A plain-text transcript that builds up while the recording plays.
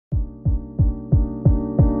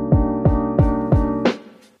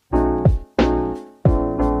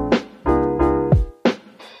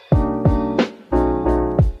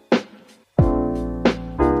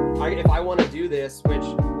want to do this, which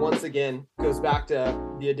once again goes back to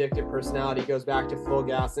the addictive personality, goes back to full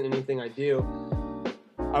gas in anything I do.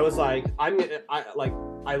 I was like, I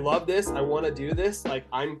love this. I want to do this. Like,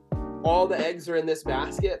 all the eggs are in this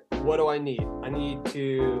basket. What do I need? I need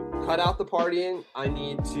to cut out the partying. I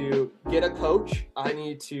need to get a coach. I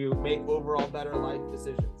need to make overall better life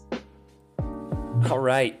decisions. All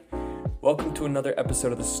right. Welcome to another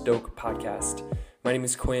episode of the Stoke Podcast. My name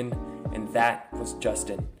is Quinn, and that was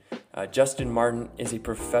Justin. Justin Martin is a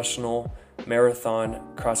professional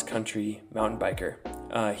marathon cross-country mountain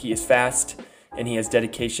biker. He is fast, and he has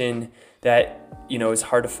dedication that, is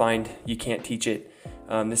hard to find. You can't teach it.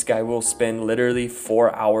 This guy will spend literally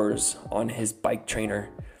 4 hours on his bike trainer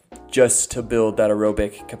just to build that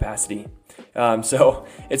aerobic capacity. So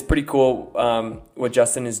it's pretty cool what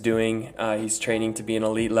Justin is doing. He's training to be an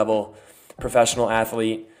elite level professional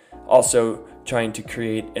athlete, also trying to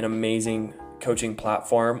create an amazing coaching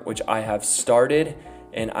platform, which I have started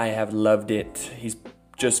and I have loved it. He's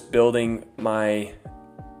just building my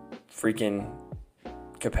freaking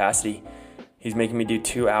capacity. He's making me do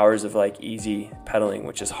 2 hours of easy pedaling,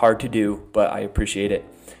 which is hard to do, but I appreciate it.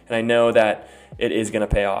 And I know that it is going to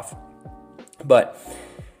pay off. But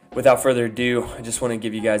without further ado, I just want to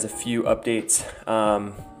give you guys a few updates.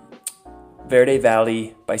 Verde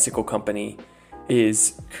Valley Bicycle Company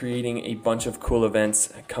is creating a bunch of cool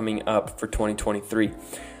events coming up for 2023.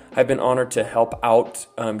 I've been honored to help out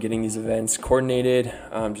getting these events coordinated,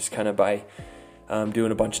 just kind of by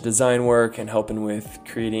doing a bunch of design work and helping with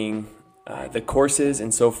creating the courses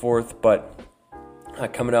and so forth. But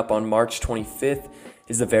coming up on March 25th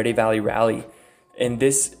is the Verde Valley Rally. And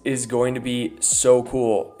this is going to be so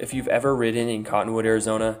cool. If you've ever ridden in Cottonwood,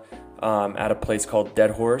 Arizona, at a place called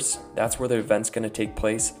Dead Horse, that's where the event's going to take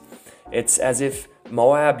place. It's as if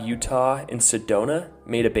Moab, Utah, and Sedona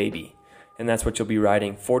made a baby. And that's what you'll be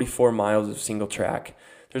riding, 44 miles of single track.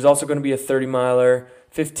 There's also going to be a 30-miler,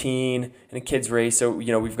 15, and a kids race. So,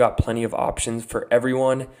 we've got plenty of options for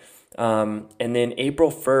everyone. And then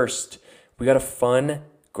April 1st, we got a fun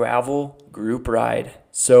gravel group ride.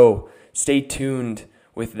 So stay tuned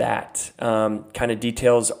with that. Kind of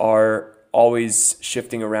details are always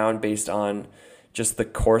shifting around based on just the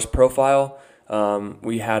course profile.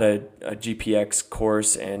 We had a GPX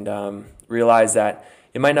course and realized that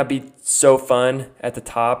it might not be so fun at the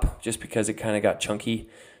top just because it kind of got chunky.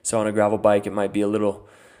 So on a gravel bike, it might be a little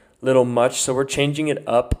much. So we're changing it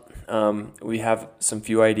up. We have some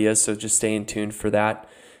few ideas, so just stay in tune for that.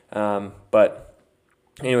 But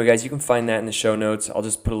anyway, guys, you can find that in the show notes. I'll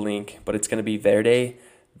just put a link, but it's going to be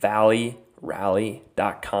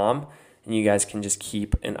verdevalley.com. And you guys can just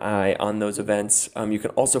keep an eye on those events. You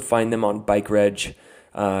can also find them on Bike Reg.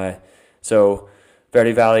 So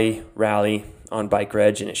Verde Valley Rally on Bike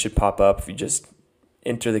Reg, and it should pop up if you just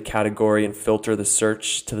enter the category and filter the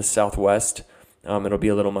search to the southwest. It'll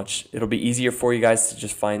be easier for you guys to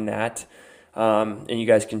just find that. And you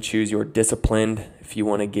guys can choose your discipline if you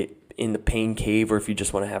want to get in the pain cave or if you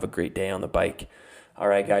just want to have a great day on the bike. All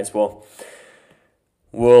right, guys. Well,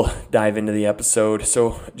 we'll dive into the episode.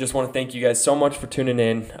 So just want to thank you guys so much for tuning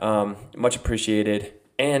in. Much appreciated.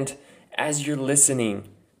 And as you're listening,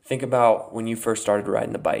 think about when you first started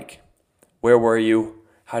riding the bike. Where were you?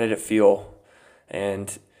 How did it feel?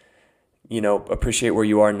 And, appreciate where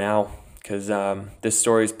you are now, because this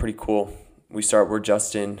story is pretty cool. We start where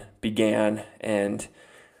Justin began, and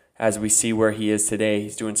as we see where he is today,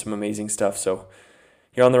 he's doing some amazing stuff. So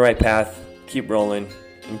you're on the right path. Keep rolling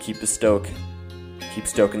and keep stoking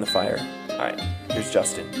the fire. All right, here's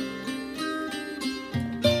Justin.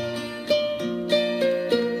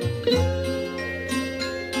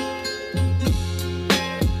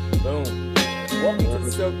 Boom. Welcome to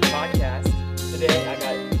the Stoke Podcast. Today I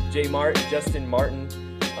got Justin Martin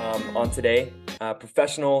on today.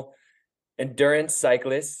 Professional endurance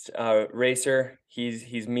cyclist, racer.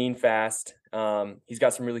 He's mean fast. He's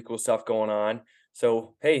got some really cool stuff going on.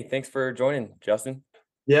 So, hey, thanks for joining, Justin.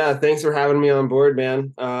 Yeah, thanks for having me on board,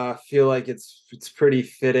 man. Feel like it's pretty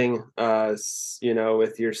fitting,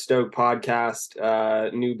 with your Stoke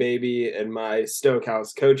podcast, new baby, and my Stoke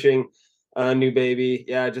House coaching, new baby.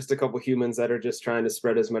 Yeah, just a couple humans that are just trying to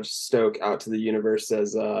spread as much Stoke out to the universe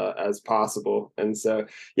as possible. And so,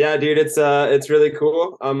 yeah, dude, it's really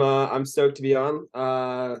cool. I'm stoked to be on.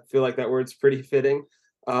 Feel like that word's pretty fitting.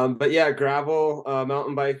 But yeah, gravel,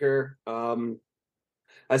 mountain biker.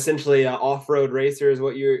 Essentially off-road racer is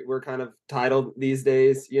what we're kind of titled these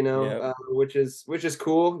days, Yep. Which is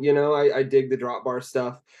cool. I dig the drop bar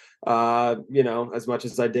stuff, as much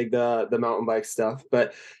as I dig the mountain bike stuff.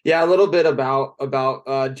 But yeah, a little bit about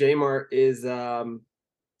J-Mart is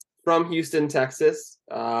from Houston, Texas,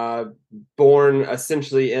 born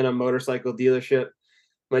essentially in a motorcycle dealership.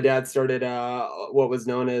 My dad started what was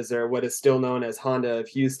known as, or what is still known as, Honda of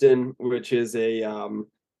Houston, which is a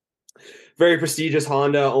very prestigious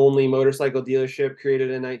Honda only motorcycle dealership created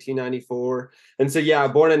in 1994. And so, yeah,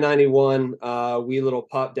 born in 91, wee little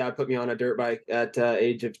pup, dad put me on a dirt bike at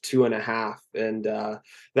age of 2.5. And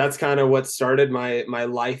that's kind of what started my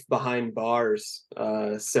life behind bars,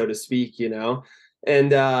 so to speak, you know?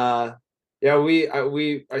 And yeah,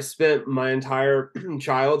 I spent my entire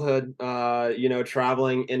childhood, you know,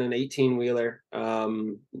 traveling in an 18 wheeler,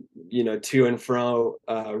 you know, to and fro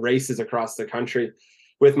races across the country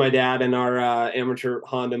with my dad and our amateur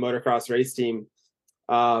Honda motocross race team.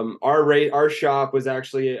 Our shop was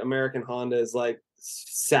actually American Honda's like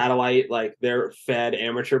satellite, like their fed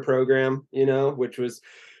amateur program, you know, which was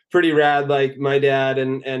pretty rad. Like my dad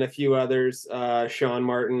and a few others, Sean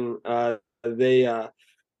Martin,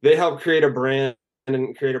 they helped create a brand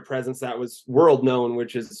and create a presence that was world known,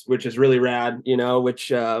 which is really rad, you know,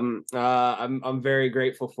 which I'm very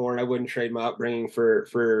grateful for, and I wouldn't trade my upbringing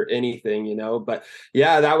for anything, you know. But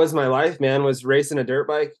yeah, that was my life, man, was racing a dirt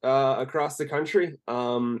bike across the country.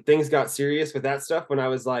 Things got serious with that stuff when I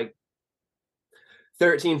was like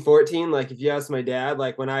 13, 14. Like if you ask my dad,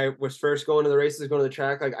 like when I was first going to the races, going to the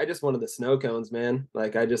track, like I just wanted the snow cones, man.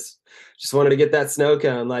 Like I just wanted to get that snow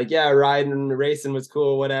cone. Like, yeah, riding and racing was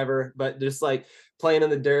cool, whatever. But just like playing in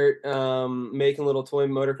the dirt, making little toy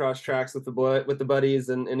motocross tracks with the buddies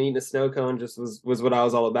and eating a snow cone just was what I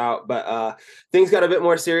was all about. But things got a bit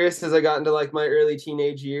more serious as I got into like my early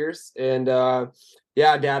teenage years. And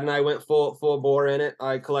yeah, dad and I went full bore in it.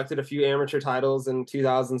 I collected a few amateur titles in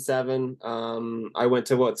 2007. I went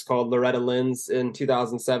to what's called Loretta Lynn's in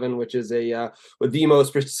 2007, which is with the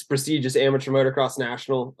most prestigious amateur motocross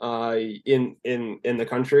national in the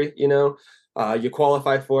country. You know, you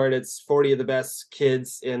qualify for it. It's 40 of the best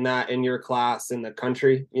kids in your class in the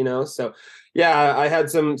country. You know, so yeah, I had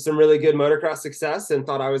some really good motocross success and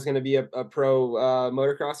thought I was going to be a pro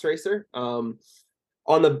motocross racer.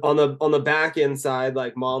 On the back end side,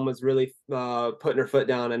 like mom was really putting her foot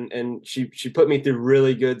down, and she put me through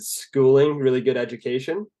really good schooling, really good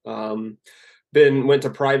education. Went to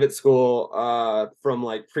private school from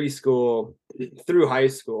like preschool through high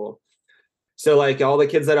school. So like all the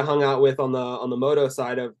kids that I hung out with on the moto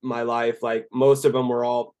side of my life, like most of them were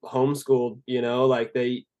all homeschooled, you know, like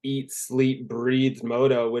they eat, sleep, breathe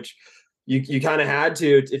moto, which you kind of had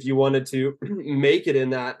to if you wanted to make it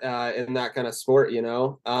in that kind of sport, you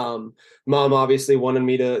know. Mom obviously wanted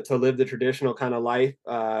me to live the traditional kind of life.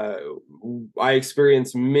 I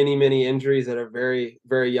experienced many injuries at a very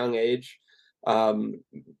young age.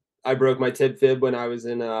 I broke my tib fib when I was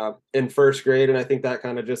in first grade, and I think that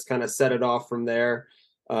kind of set it off from there.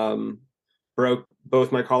 Broke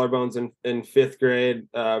both my collarbones in fifth grade,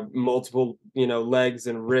 multiple, you know, legs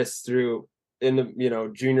and wrists through in the, you know,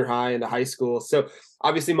 junior high into high school. So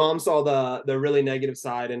obviously mom saw the really negative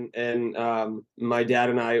side, and my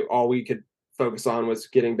dad and I, all we could focus on was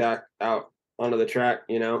getting back out onto the track,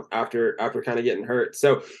 you know, after kind of getting hurt.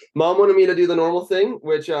 So mom wanted me to do the normal thing,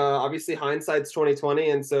 which obviously hindsight's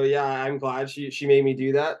 2020. And so, yeah, I'm glad she made me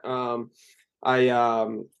do that.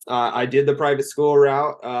 I did the private school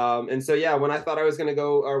route. And so, yeah, when I thought I was going to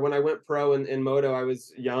go, or when I went pro in moto, I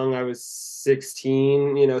was young. I was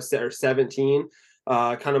 16, you know, or 17,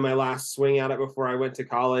 kind of my last swing at it before I went to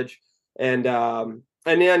college. And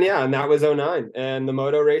then, yeah, and that was 09, and the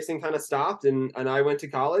moto racing kind of stopped, and I went to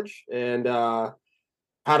college and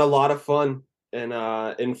had a lot of fun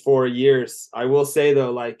in 4 years. I will say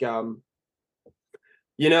though, like,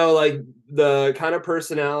 you know, like the kind of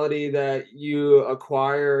personality that you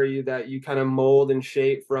acquire, that you kind of mold and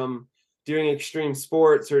shape from doing extreme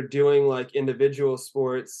sports or doing like individual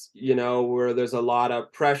sports, you know, where there's a lot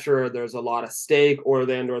of pressure, there's a lot of stake, or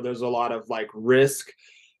there's a lot of like risk,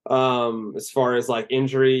 as far as like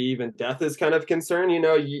injury, even death is kind of concerned. You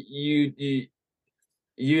know, you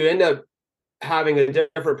end up having a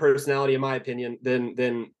different personality, in my opinion,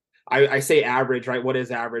 than I say average, right? What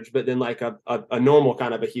is average? But then like a normal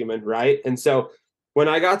kind of a human, right? And so when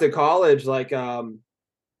I got to college, like I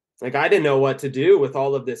didn't know what to do with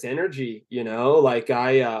all of this energy, you know. Like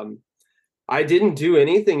I didn't do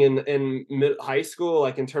anything in high school,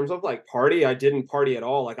 like in terms of like party. I didn't party at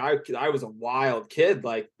all. Like I was a wild kid,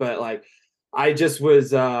 like, but like I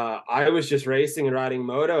was just racing and riding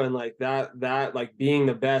moto, and like that like being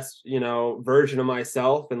the best, you know, version of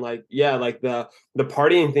myself. And like, yeah, like the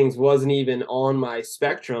partying things wasn't even on my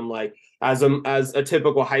spectrum, like as a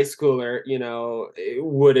typical high schooler, you know, it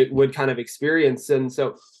would kind of experience. And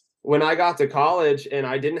so when I got to college and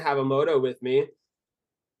I didn't have a moto with me,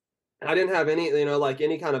 I didn't have any, like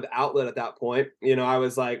any kind of outlet at that point. I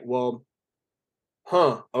was like, well,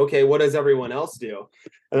 okay, what does everyone else do?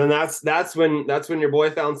 And then that's when your boy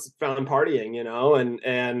found partying,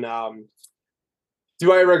 and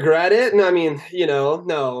do I regret it? And I mean,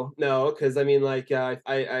 no, because I mean, like,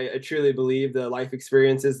 I truly believe the life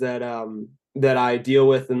experiences that I deal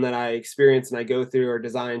with and that I experience and I go through are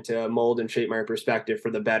designed to mold and shape my perspective for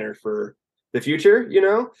the better for the future,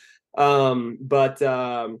 Um, but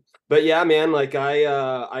um, but yeah, man, like I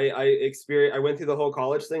went through the whole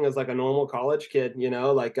college thing as like a normal college kid,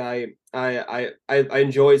 like I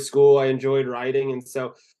enjoyed school, I enjoyed writing, and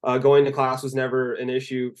so going to class was never an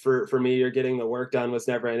issue for me, or getting the work done was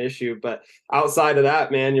never an issue. But outside of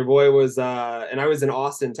that, man, your boy was and I was in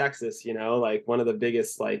Austin, Texas, like one of the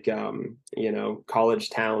biggest like college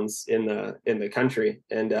towns in the country.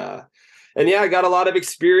 And yeah, I got a lot of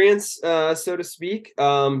experience, so to speak.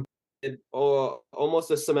 Almost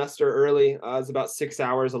a semester early. I was about 6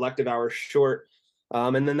 hours elective hours short.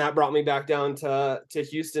 And then that brought me back down to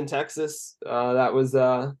Houston, Texas. That was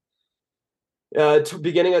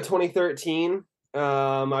beginning of 2013.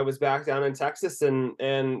 I was back down in Texas,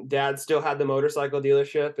 and Dad still had the motorcycle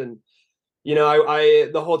dealership. And I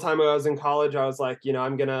the whole time I was in college, I was like,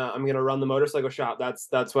 I'm gonna run the motorcycle shop.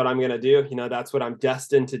 That's what I'm gonna do. That's what I'm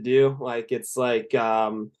destined to do. Like,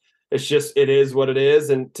 it's just, it is what it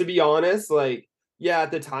is. And to be honest, like, yeah,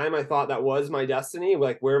 at the time I thought that was my destiny,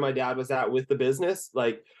 like where my dad was at with the business.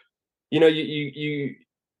 Like, you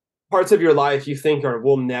parts of your life you think are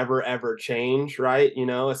will never ever change, right?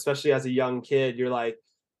 Especially as a young kid, you're like,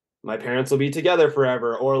 my parents will be together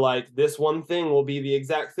forever, or like this one thing will be the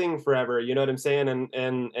exact thing forever. You know what I'm saying?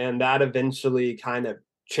 And that eventually kind of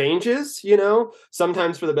changes,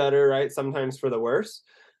 sometimes for the better, right? Sometimes for the worse.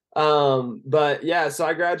 But yeah, so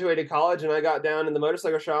I graduated college and I got down in the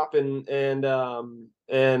motorcycle shop, and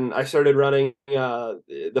I started running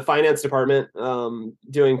the finance department,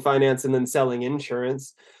 doing finance and then selling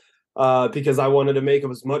insurance, because I wanted to make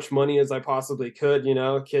as much money as I possibly could.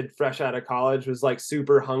 Kid fresh out of college was like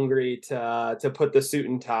super hungry to put the suit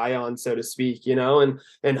and tie on, so to speak, and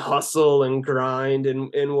hustle and grind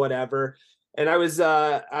and whatever. And I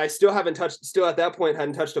still at that point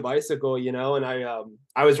hadn't touched a bicycle, and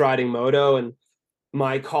I was riding moto, and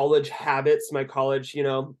my college habits, my college,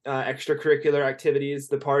 extracurricular activities,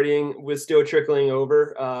 the partying was still trickling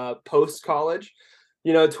over post college.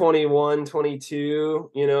 21,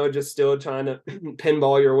 22, just still trying to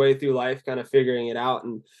pinball your way through life, kind of figuring it out.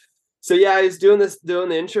 And so, yeah, I was doing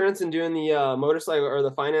the insurance and doing the motorcycle or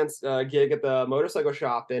the finance gig at the motorcycle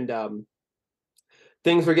shop. And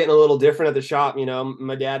things were getting a little different at the shop.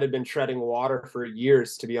 My dad had been treading water for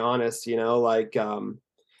years, to be honest. We built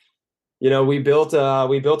a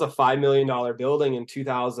 $5 million building in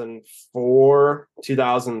 2004,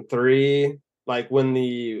 2003, like when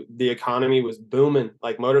the economy was booming,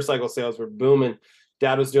 like motorcycle sales were booming.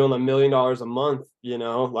 Dad was doing $1 million a month,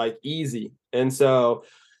 like easy. And so,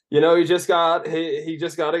 they just got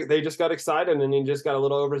excited, and he just got a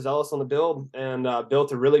little overzealous on the build, and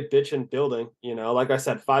built a really bitchin' building. Like I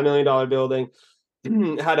said, $5 million building.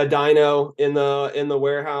 Had a dyno in the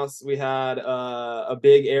warehouse. We had a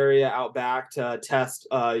big area out back to test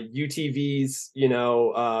UTVs,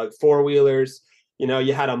 four-wheelers.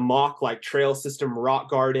 You had a mock like trail system,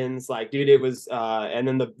 rock gardens, like, dude, it was and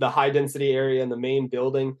then the high density area in the main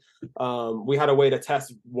building. We had a way to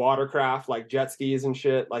test watercraft, like jet skis and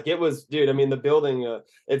shit. Like, it was, dude, I mean, the building,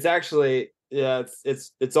 it's actually, yeah,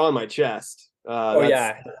 it's on my chest. Oh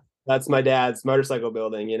yeah. That's my dad's motorcycle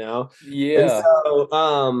building. And Yeah.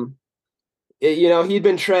 so, he'd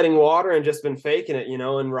been treading water and just been faking it,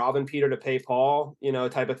 and robbing Peter to pay Paul,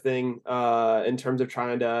 type of thing, in terms of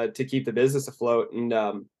trying to keep the business afloat. And,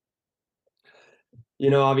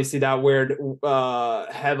 obviously that weighed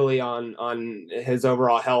heavily on his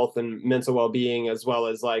overall health and mental well-being, as well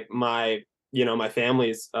as like my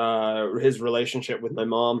family's, his relationship with my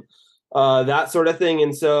mom, that sort of thing.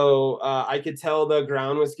 And so I could tell the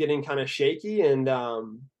ground was getting kind of shaky. And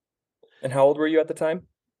And how old were you at the time?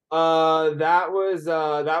 that was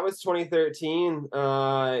 2013.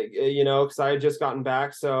 Because I had just gotten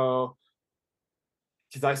back, so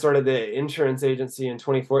because I started the insurance agency in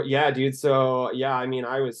 24. Yeah, dude. So yeah, I mean,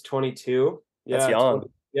 I was 22. That's Yeah,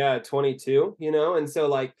 young. 22. And so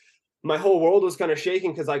like my whole world was kind of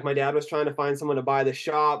shaking, because like my dad was trying to find someone to buy the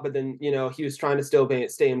shop, but then he was trying to still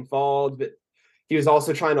stay involved, but he was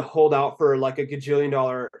also trying to hold out for like a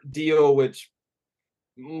gajillion-dollar deal, which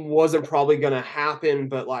wasn't probably going to happen,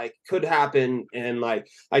 but like could happen. And like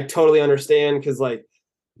I totally understand, because like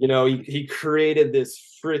he created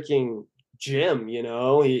this freaking gym.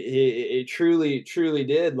 He truly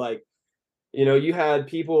did. Like You know, you had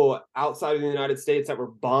people outside of the United States that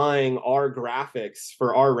were buying our graphics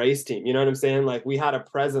for our race team. You know what I'm saying? Like we had a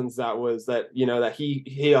presence that was that, you know, that he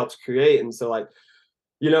helped create. And so like,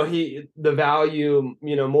 you know, the value,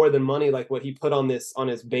 you know, more than money, like what he put on this on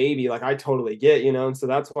his baby, like I totally get, you know, and so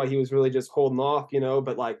that's why he was really just holding off, you know.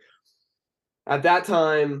 But like at that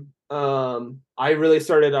time, I really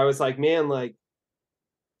started, I was like, man, like,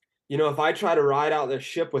 you know, if I try to ride out this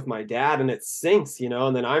ship with my dad and it sinks, you know,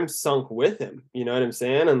 and then I'm sunk with him, you know what I'm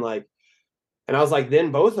saying? And like, and I was like,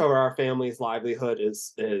 then both of our family's livelihood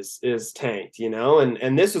is tanked, you know.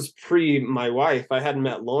 And this was pre my wife. I hadn't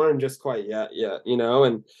met Lauren just quite yet, you know.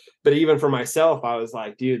 And but even for myself, I was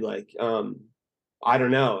like, dude, like, I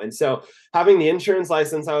don't know. And so having the insurance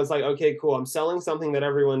license, I was like, okay, cool. I'm selling something that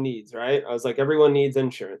everyone needs, right? I was like, everyone needs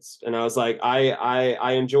insurance. And I was like,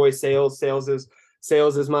 I enjoy sales.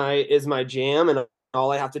 Sales is my jam. And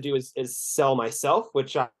all I have to do is sell myself,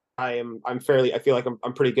 which I'm fairly, I feel like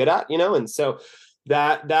I'm pretty good at, you know. And so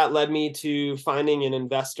that led me to finding an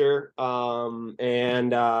investor,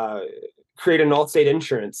 and create an Allstate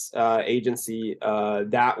insurance agency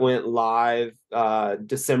that went live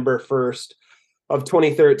December 1st of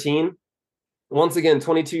 2013. Once again,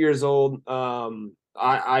 22 years old.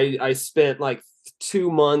 I spent like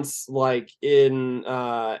 2 months like in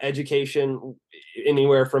education,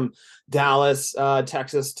 anywhere from Dallas,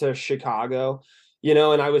 Texas to Chicago, you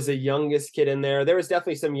know. And I was the youngest kid in there. There was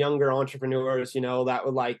definitely some younger entrepreneurs, you know, that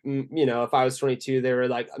would like, you know, if I was 22, they were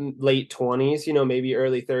like late 20s, you know, maybe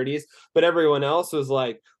early 30s. But everyone else was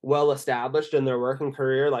like well established in their working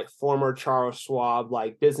career, like former Charles Schwab,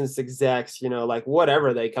 like business execs, you know, like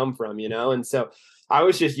whatever they come from, you know. And so I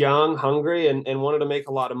was just young, hungry, and wanted to make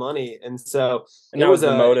a lot of money. And so And it that was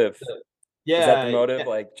was the motive. Is that the yeah, motive? yeah,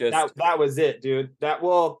 Like that just that was it, dude. That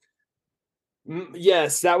well,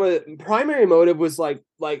 yes, that was primary motive was like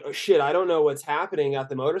oh shit, I don't know what's happening at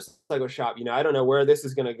the motorcycle shop. You know, I don't know where this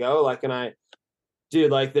is gonna go. Like, and I, dude,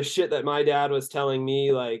 like the shit that my dad was telling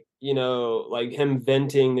me, like, you know, like him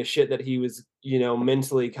venting the shit that he was, you know,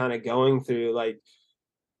 mentally kind of going through, like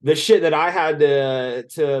the shit that I had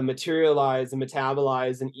to materialize and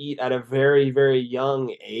metabolize and eat at a very, very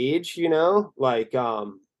young age, you know, like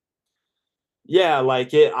yeah,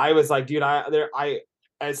 like it, I was like, dude, I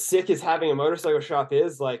as sick as having a motorcycle shop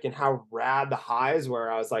is, like, and how rad the highs were,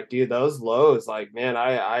 I was like, dude, those lows, like, man,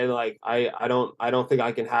 I don't think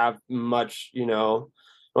I can have much, you know,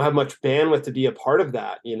 I don't have much bandwidth to be a part of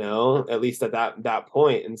that, you know, at least at that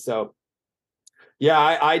point. And so yeah,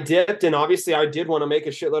 I dipped, and obviously I did want to make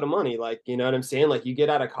a shitload of money. Like, you know what I'm saying? Like you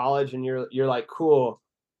get out of college and you're like, cool.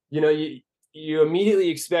 You know, you immediately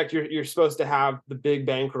expect you're supposed to have the big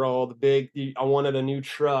bankroll, I wanted a new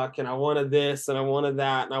truck, and I wanted this and I wanted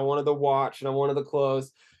that, and I wanted the watch and I wanted the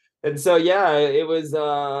clothes. And so yeah, it was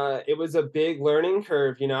a big learning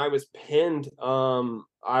curve. You know, I was pinned.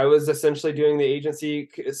 I was essentially doing the agency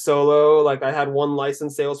solo. Like I had one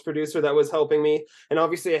licensed sales producer that was helping me, and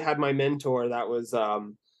obviously I had my mentor that was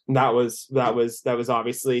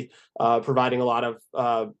obviously providing a lot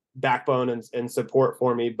of backbone and support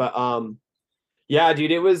for me. But yeah,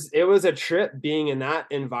 dude, it was a trip being in that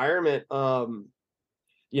environment.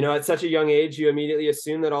 You know, at such a young age, you immediately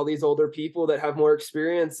assume that all these older people that have more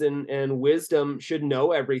experience and wisdom should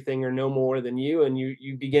know everything or know more than you, and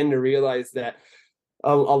you begin to realize that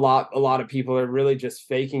a lot of people are really just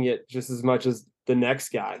faking it just as much as the next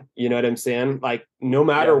guy. You know what I'm saying? Like no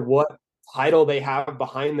matter yeah. what title they have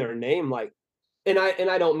behind their name, like, and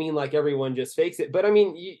I don't mean like everyone just fakes it, but I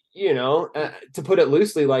mean you know, to put it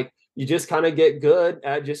loosely, like you just kind of get good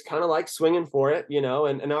at just kind of like swinging for it, you know,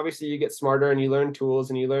 and obviously you get smarter and you learn tools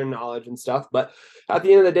and you learn knowledge and stuff. But at the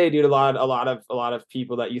end of the day, dude, a lot of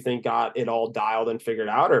people that you think got it all dialed and figured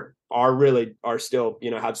out are really are still,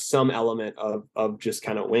 you know, have some element of just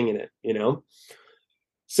kind of winging it, you know.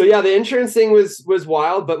 So yeah, the insurance thing was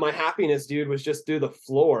wild, but my happiness, dude, was just through the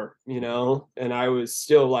floor, you know, and I was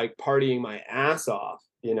still like partying my ass off,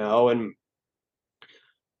 you know, and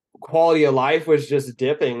quality of life was just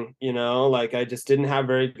dipping, you know, like I just didn't have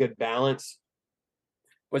very good balance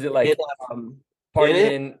Was it in like um in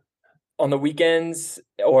it. partying on the weekends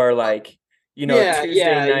or like, Yeah, Tuesday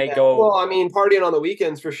yeah, night yeah. Well, go? I mean, partying on the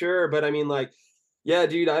weekends for sure, but I mean, like, yeah,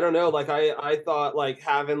 dude, I don't know. Like, I thought like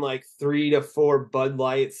having like 3 to 4 Bud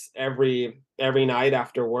Lights every night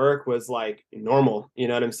after work was like normal. You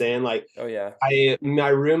know what I'm saying? Like, Oh yeah. my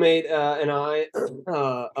roommate and I,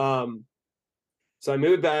 so I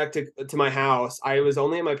moved back to my house. I was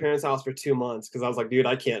only at my parents' house for 2 months because I was like, dude,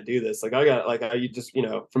 I can't do this. Like, I got like I just, you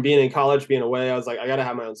know, from being in college, being away, I was like, I gotta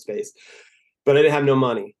have my own space. but I didn't have no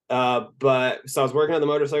money. But so I was working at the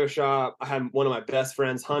motorcycle shop. I had one of my best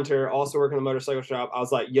friends, Hunter, also working at the motorcycle shop. I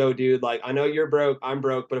was like, yo, dude, like, I know you're broke, I'm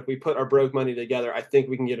broke, but if we put our broke money together, I think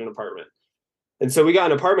we can get an apartment. And so we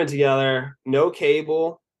got an apartment together, no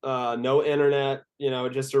cable, no internet,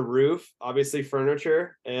 just a roof, obviously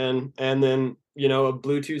furniture, and then, a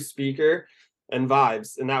Bluetooth speaker and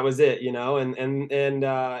vibes. And that was it,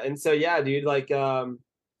 and so, yeah, dude, like,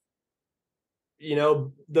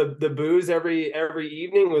 the booze every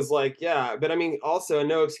evening was like, yeah, but I mean, also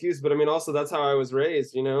no excuse, but I mean, also that's how I was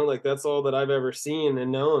raised, like that's all that I've ever seen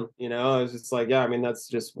and known. I was just like, yeah, I mean, that's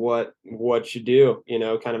just what you do,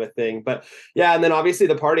 kind of a thing. But yeah, and then obviously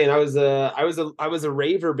the party, and I was a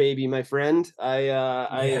raver baby, my friend.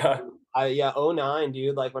 Yeah. Yeah, '09,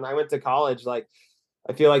 dude. Like when I went to college, like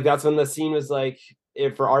I feel like that's when the scene was like,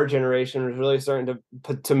 for our generation, was really starting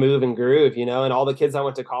to move and groove, and all the kids I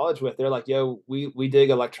went to college with, they're like, yo, we dig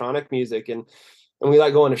electronic music, and we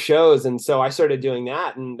like going to shows. And so I started doing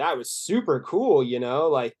that, and that was super cool,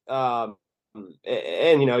 like,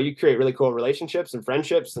 and you create really cool relationships and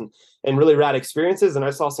friendships and really rad experiences. And I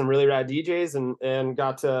saw some really rad DJs and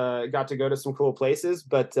got to go to some cool places.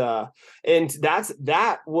 But and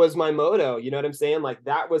that was my moto, you know what I'm saying? Like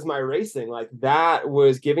that was my racing, like that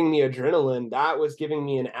was giving me adrenaline, that was giving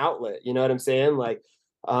me an outlet, you know what I'm saying? Like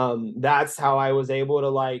that's how I was able to,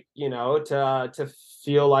 like, to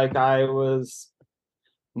feel like I was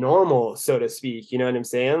normal, so to speak, you know what I'm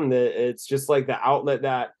saying? That it's just like the outlet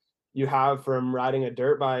that you have from riding a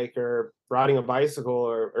dirt bike or riding a bicycle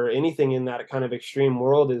or anything in that kind of extreme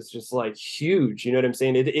world is just like huge, you know what I'm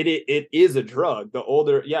saying? It is a drug. The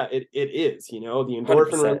older, yeah, it is, the endorphin,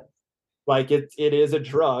 100%. like it is a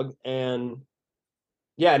drug. And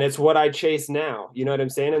yeah, and it's what I chase now, you know what I'm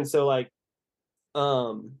saying? And so, like,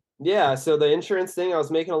 yeah, so the insurance thing, I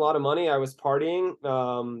was making a lot of money, I was partying.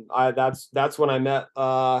 That's when I met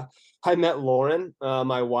Lauren,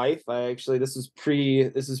 my wife. This is pre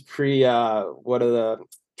what are the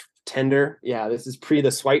Tender? Yeah, this is pre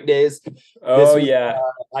the swipe days. This Oh was yeah.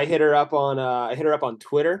 I hit her up on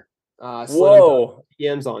Twitter. Slid into Whoa.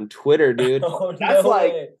 DMs on Twitter, dude. Oh That's no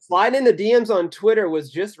like way. sliding into DMs on Twitter was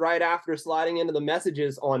just right after sliding into the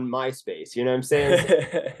messages on MySpace. You know what I'm saying?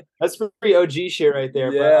 So that's pretty OG shit right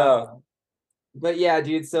there. But Yeah. yeah,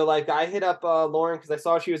 dude. So like I hit up Lauren because I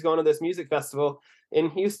saw she was going to this music festival in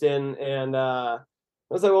Houston, and I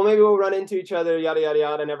was like, well, maybe we'll run into each other, yada yada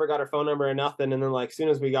yada. I never got her phone number or nothing. And then, like, as soon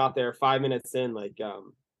as we got there, 5 minutes in, like,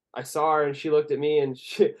 I saw her and she looked at me, and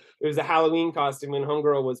it was a Halloween costume, and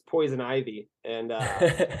homegirl was Poison Ivy. And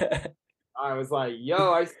I was like,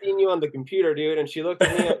 yo, I seen you on the computer, dude. And she looked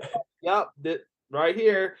at me, and yep, right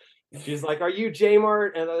here. She's like, are you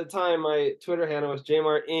Jmart? And at the time, my Twitter handle was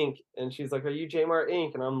Jmart Inc. And she's like, are you Jmart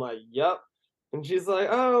Inc? And I'm like, yep. And she's like,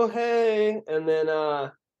 oh, hey. And then,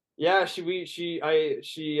 yeah, she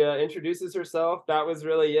introduces herself. That was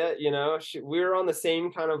really it, we were on the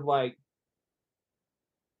same kind of like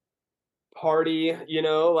party,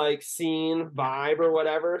 like scene vibe or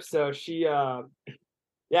whatever. So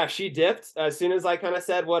yeah, she dipped as soon as I kind of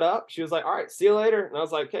said what up. She was like, all right, see you later. And I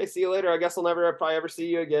was like, okay, see you later. I guess I'll never probably ever see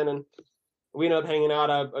you again. And we ended up hanging out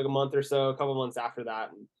a month or so, a couple months after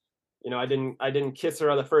that. And I didn't kiss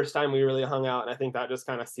her the first time we really hung out, and I think that just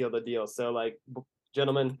kind of sealed the deal. So, like,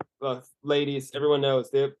 gentlemen, ladies, everyone knows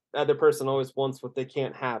the other person always wants what they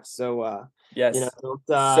can't have. So Yes. don't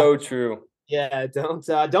So true. yeah,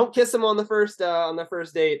 don't kiss them on the first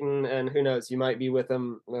date, and who knows, you might be with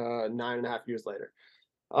them 9.5 years later.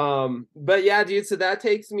 But yeah, dude, so that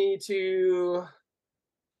takes me to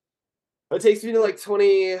like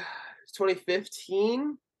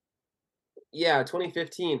 2015. Yeah,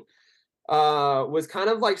 2015 was kind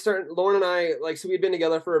of like starting. Lauren and I, like, so we'd been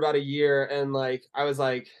together for about a year, and like I was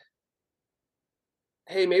like,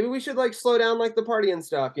 hey, maybe we should like slow down like the party and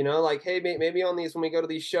stuff, like, hey, maybe on these, when we go to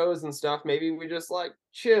these shows and stuff, maybe we just like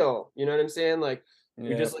chill, you know what I'm saying? Like we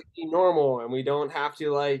Yeah. just like be normal, and we don't have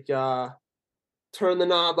to like turn the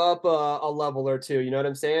knob up a level or two, you know what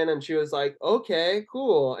I'm saying? And she was like, okay,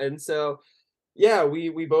 cool. And so yeah,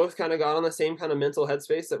 we both kind of got on the same kind of mental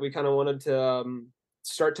headspace that we kind of wanted to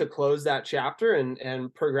start to close that chapter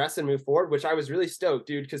and progress and move forward, which I was really stoked,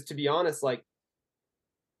 dude. Because to be honest, like,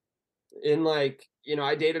 in like,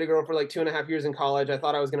 I dated a girl for like 2.5 years in college. I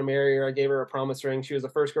thought I was gonna marry her. I gave her a promise ring. She was the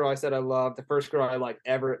first girl I said I loved, the first girl I like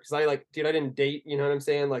ever. Because I like, dude, I didn't date. You know what I'm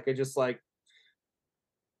saying? Like I just like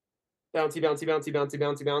bouncy, bouncy, bouncy, bouncy,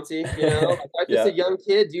 bouncy, bouncy. Like, I was just a Yeah. young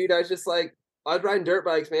kid, dude. I was just like, I was riding dirt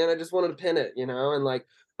bikes, man. I just wanted to pin it, and like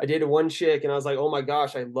I dated one chick, and I was like, oh my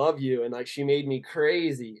gosh, I love you, and like she made me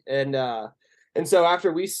crazy, and And so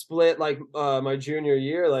after we split, like my junior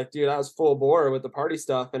year, like, dude, I was full bore with the party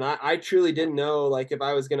stuff. And I truly didn't know, like, if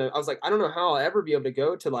I was gonna, I was like, I don't know how I'll ever be able to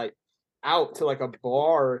go to like out to like a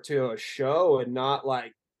bar or to a show and not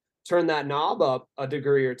like turn that knob up a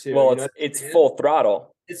degree or two, Well, you know? it's full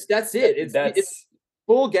throttle. That's it. It's That's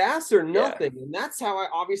full gas or yeah, nothing. And that's how I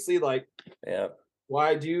obviously like yeah. why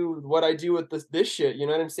I do what I do with this shit. You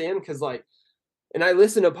know what I'm saying? Because like, and I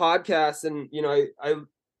listen to podcasts, and I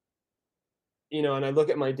and I look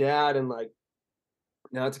at my dad, and like,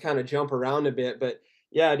 now to kind of jump around a bit, but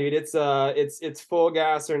yeah, dude, it's full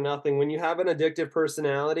gas or nothing. When you have an addictive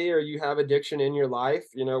personality or you have addiction in your life,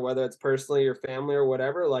 whether it's personally or family or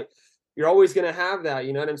whatever, like you're always going to have that,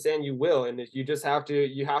 you know what I'm saying? You will. And you just have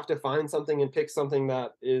to find something and pick something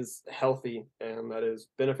that is healthy and that is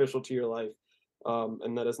beneficial to your life,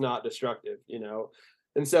 and that is not destructive.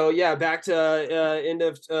 And so, yeah, back to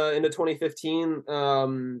into 2015.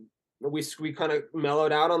 We kind of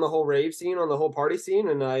mellowed out on the whole rave scene, on the whole party scene,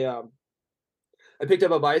 and I picked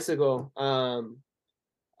up a bicycle.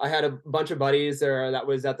 I had a bunch of buddies there that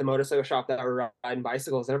was at the motorcycle shop that were riding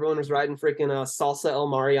bicycles, and everyone was riding freaking Salsa El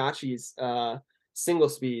Mariachis, single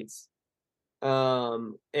speeds.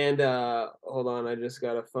 And hold on, I just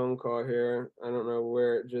got a phone call here. I don't know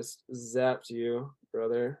where it just zapped you,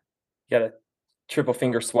 brother. You got a triple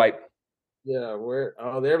finger swipe. Yeah, where?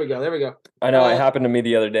 Oh, there we go. I know, it happened to me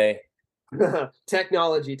the other day.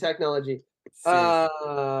 Technology.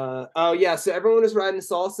 Oh yeah, so everyone is riding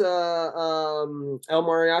Salsa El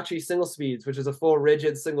Mariachi single speeds, which is a full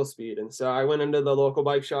rigid single speed. And so I went into the local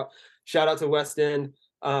bike shop. Shout out to West End,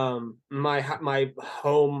 my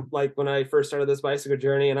home, like when I first started this bicycle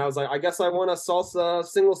journey, and I was like, I guess I want a Salsa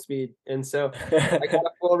single speed. And so I got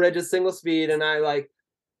a full rigid single speed, and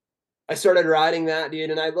I started riding that, dude,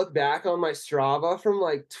 and I look back on my Strava from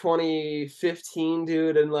like 2015,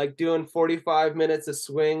 dude, and like doing 45 minutes of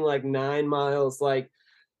swing, like 9 miles, like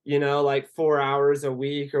 4 hours a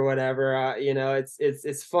week or whatever.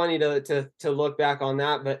 It's funny to look back on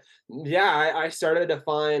that, but yeah, I started to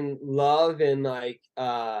find love in like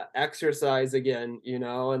exercise again,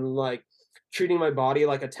 and like treating my body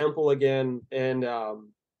like a temple again, and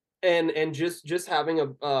just having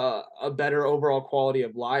a better overall quality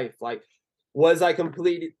of life. Like, was I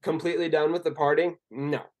completely done with the partying?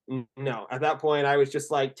 No. At that point, I was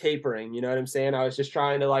just like tapering. You know what I'm saying? I was just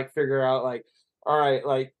trying to like figure out like, all right,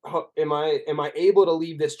 like, am I able to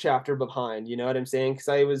leave this chapter behind? You know what I'm saying?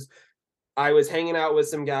 Because I was hanging out with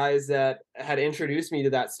some guys that had introduced me to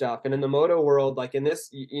that stuff, and in the moto world, like in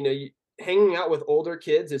this, hanging out with older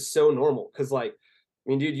kids is so normal because like, I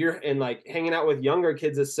mean, dude, like hanging out with younger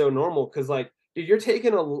kids is so normal because like, dude, you're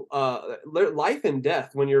taking a life and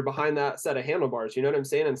death when you're behind that set of handlebars. You know what I'm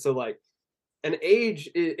saying? And so like, an age,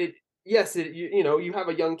 yes, you have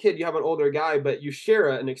a young kid, you have an older guy, but you share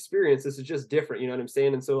an experience. This is just different. You know what I'm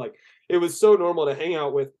saying? And so like, it was so normal to hang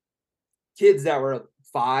out with kids that were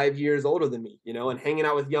 5 years older than me, and hanging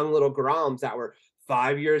out with young little Groms that were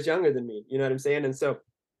 5 years younger than me. You know what I'm saying? And so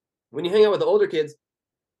when you hang out with the older kids,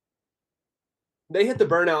 they hit the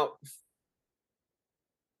burnout.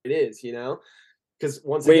 It is, because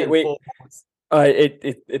once Wait, again, wait.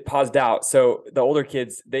 It paused out. So the older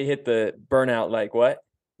kids, they hit the burnout like what?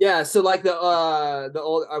 Yeah, so like the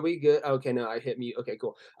old, are we good? Okay, no, I hit mute. Okay,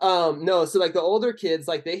 cool. No, so like the older kids,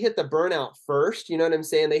 like they hit the burnout first, you know what I'm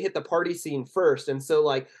saying? They hit the party scene first. And so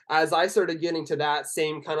like as I started getting to that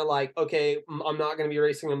same kind of like, okay, I'm not gonna be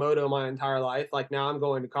racing a moto my entire life. Like now I'm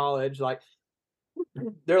going to college, like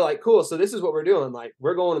they're like, cool, so this is what we're doing. Like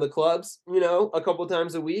we're going to the clubs, a couple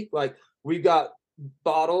times a week. Like we've got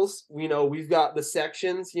bottles, we've got the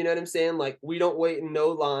sections, you know what I'm saying? Like we don't wait in no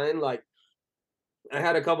line. Like I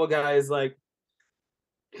had a couple guys like,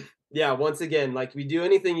 yeah, once again, like we do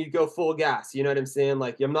anything, you go full gas. You know what I'm saying?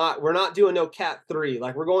 Like we're not doing no Cat 3.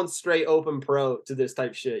 Like we're going straight open pro to this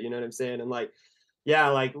type shit. You know what I'm saying? And like, yeah,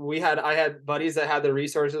 like I had buddies that had the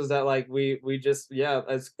resources that like we just, yeah,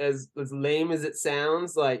 as lame as it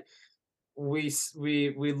sounds, like we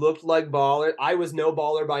looked like baller. I was no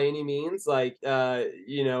baller by any means. Like,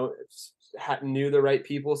 knew the right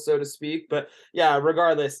people, so to speak. But yeah,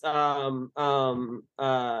 regardless, I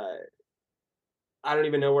don't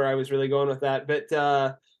even know where I was really going with that, but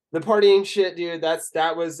the partying shit, dude,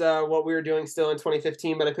 that was what we were doing still in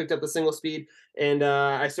 2015. But I picked up the single speed, and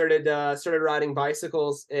I started riding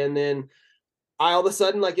bicycles, and then I all of a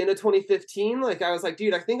sudden, like into 2015, like I was like,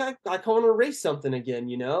 dude, I think I want to race something again,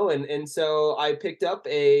 and so I picked up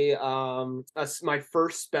my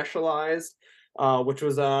first Specialized, which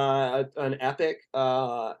was an Epic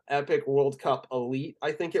World Cup Elite,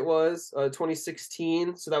 I think it was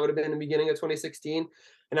 2016. So that would have been the beginning of 2016.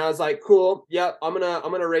 And I was like, cool, yep, I'm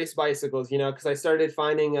gonna race bicycles, because I started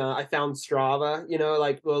finding I found Strava,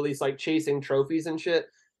 like, well, at least like chasing trophies and shit.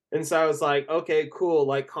 And so I was like, okay, cool,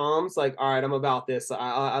 like comms, like, all right, I'm about this.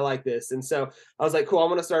 I like this. And so I was like, cool, I'm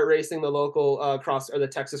gonna start racing the local the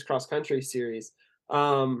Texas cross country series.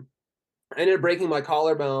 Um, I ended up breaking my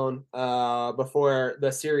collarbone before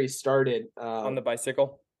the series started. On the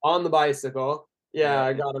bicycle? On the bicycle. Yeah, Yeah.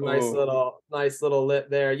 I got a Oh, nice little lip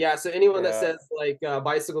there. Yeah, so anyone that yeah. says like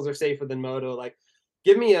bicycles are safer than moto, like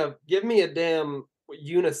give me a damn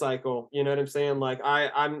unicycle, you know what I'm saying? Like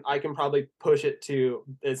I can probably push it to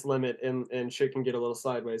its limit and shit can get a little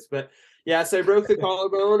sideways. But yeah, so I broke the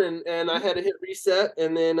collarbone and I had to hit reset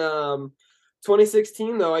and then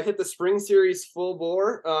 2016 though, I hit the spring series full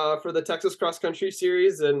bore for the Texas cross country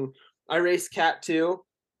series and I raced Cat 2.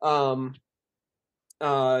 Um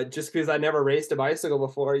just because I never raced a bicycle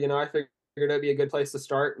before, I figured it'd be a good place to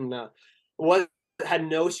start. And was had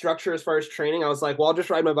no structure as far as training. I was like, well, I'll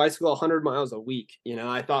just ride my bicycle 100 miles a week.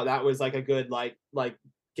 I thought that was like a good like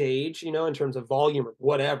gauge, in terms of volume or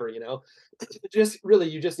whatever. Just really,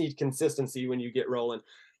 you just need consistency when you get rolling.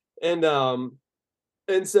 And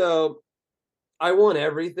and so I won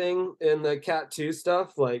everything in the Cat 2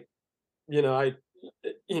 stuff. Like, I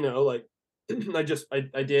like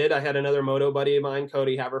I did. I had another moto buddy of mine,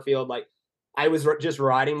 Cody Haverfield. Like, I was just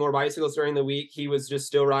riding more bicycles during the week. He was just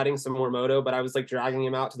still riding some more moto, but I was like dragging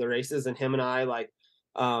him out to the races, and him and I like,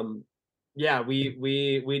 yeah, we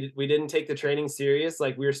didn't take the training serious.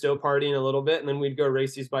 Like, we were still partying a little bit, and then we'd go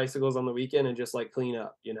race these bicycles on the weekend and just like clean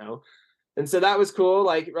up. And so that was cool.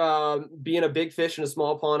 Like, being a big fish in a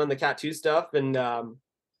small pond on the Cat 2 stuff, and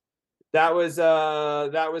that was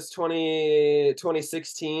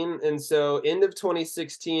 2016. And so end of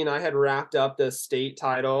 2016 I had wrapped up the state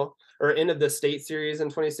title, or end of the state series in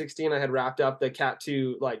 2016 I had wrapped up the Cat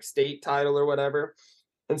 2 like state title or whatever.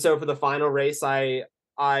 And so for the final race I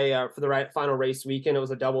for the final race weekend, it was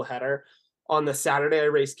a double header. On the Saturday I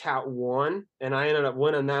raced Cat 1 and I ended up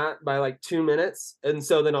winning that by like 2 minutes. And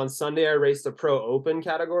so then on Sunday I raced the Pro Open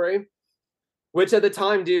category, which at the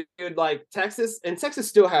time, dude, like Texas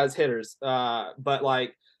still has hitters. But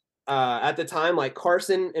like at the time, like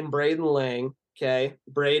Carson and Braden Lang, okay,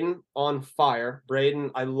 Braden on fire.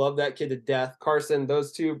 Braden, I love that kid to death. Carson,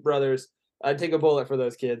 those two brothers, I'd take a bullet for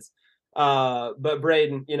those kids. But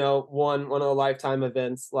Braden, won one of the lifetime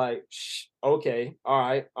events. Like, okay, all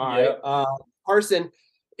right, all right. Yep. Carson,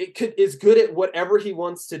 is good at whatever he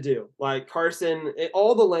wants to do. Like Carson,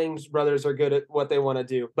 all the Lang brothers are good at what they want to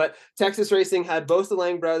do. But Texas Racing had both the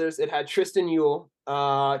Lang brothers. It had Tristan Ewell.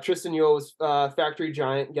 Tristan Ewell was factory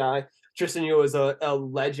giant guy. Tristan Ewell is a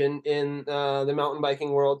legend in the mountain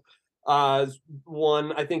biking world.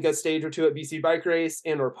 Won, I think, a stage or two at BC Bike Race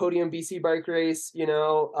or podium BC Bike Race.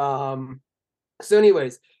 So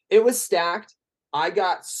anyways, it was stacked. I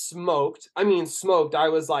got smoked. I mean, smoked. I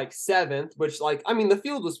was like seventh, which, like, I mean, the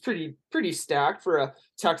field was pretty stacked for a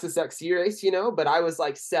Texas XC race, but I was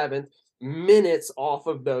like seventh, minutes off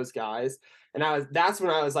of those guys. And that's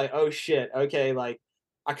when I was like, oh shit, okay, like,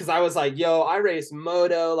 because I was like, yo, I race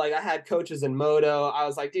moto. Like, I had coaches in moto. I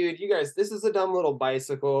was like, dude, you guys, this is a dumb little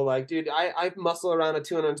bicycle. Like, dude, I muscle around a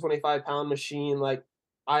 225-pound machine. Like,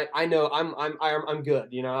 I know I'm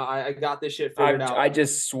good. I got this shit figured out. I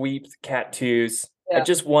just sweeped Cat 2s. I Yeah.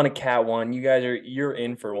 just won a Cat 1. You're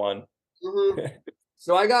in for one. Mhm.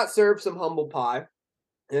 So I got served some humble pie,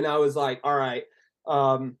 and I was like, all right,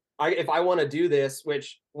 if I want to do this,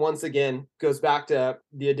 which once again goes back to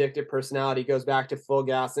the addictive personality, goes back to full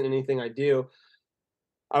gas in anything I do.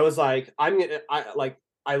 I was like, I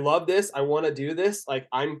love this. I want to do this. Like,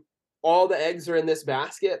 all the eggs are in this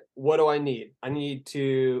basket. What do I need? I need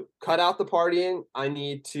to cut out the partying. I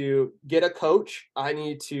need to get a coach. I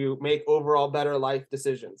need to make overall better life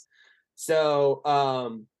decisions. So,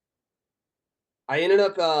 I ended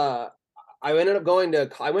up, I went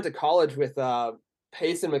to college with,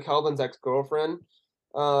 Payson McKelvin's ex-girlfriend.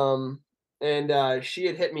 And she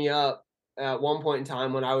had hit me up at one point in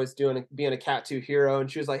time when I was being a Cat 2 hero, and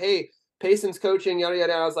she was like, "Hey, Payson's coaching, yada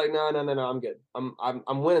yada." I was like, "No, no, no, no, I'm good.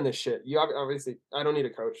 I'm winning this shit. You obviously, I don't need a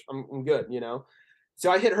coach. I'm good." So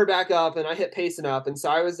I hit her back up, and I hit Payson up, and so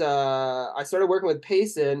I started working with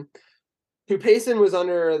Payson. Who Payson was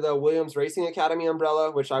under the Williams Racing Academy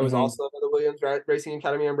umbrella, which I was Mhm. also under the Williams Racing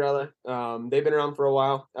Academy umbrella. They've been around for a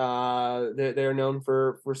while. They're known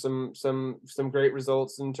for some great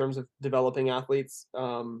results in terms of developing athletes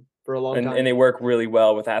for a long time. And they work really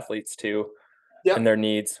well with athletes too and Yep, their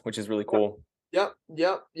needs, which is really cool. yep.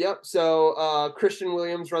 So Christian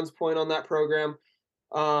Williams runs point on that program.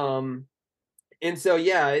 Um, And so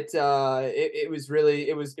yeah, it was really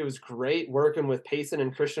it was great working with Payson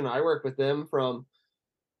and Christian. I worked with them from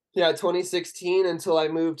 2016 until I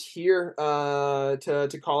moved here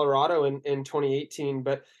to Colorado in 2018.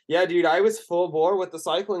 But yeah, dude, I was full bore with the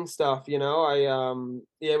cycling stuff, you know.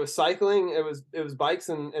 It was cycling, it was bikes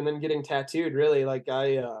and then getting tattooed, really. Like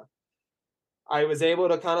I was able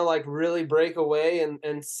to kind of like really break away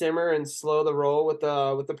and simmer and slow the roll with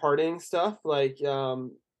the partying stuff. Like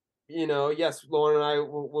you know, yes, Lauren and I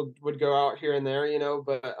would go out here and there, you know,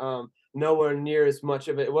 but nowhere near as much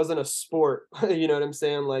of it. It wasn't a sport, you know what I'm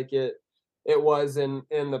saying? Like it was in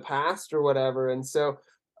the past or whatever. And so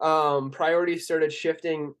priorities started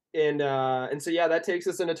shifting and so yeah, that takes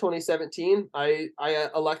us into 2017. I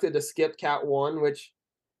elected to skip Cat 1, which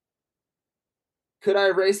could I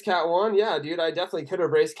have raced Cat 1? Yeah, dude, I definitely could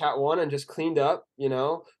have raced Cat 1 and just cleaned up, you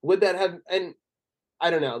know? Would that have and I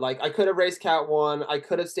don't know, like, I could have raced Cat 1, I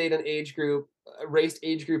could have stayed in age group, raced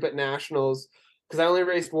age group at nationals, because I only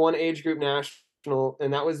raced 1 age group national,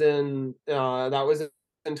 and that was in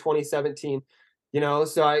 2017, you know?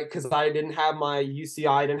 So because I didn't have my UCI,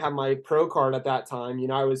 I didn't have my pro card at that time, you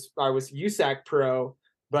know, I was USAC pro,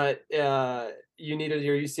 but, you needed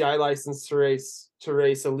your UCI license to race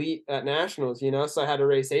elite at nationals, you know, so I had to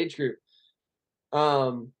race age group.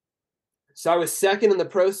 Um, so I was second in the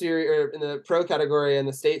pro series or in the pro category in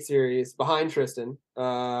the state series behind Tristan.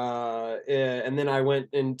 And then I went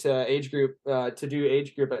into age group to do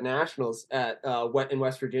age group at nationals at in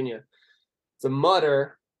West Virginia. It's a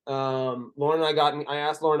mutter. Lauren and I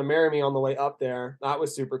asked Lauren to marry me on the way up there. That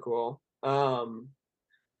was super cool. But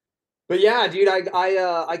yeah, dude, I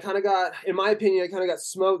kind of got, in my opinion, I kind of got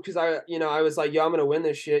smoked because I was like, yo, I'm gonna win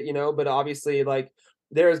this shit, you know. But obviously, like,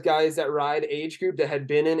 there's guys that ride age group that had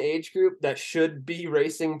been in age group that should be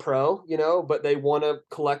racing pro, you know, but they want to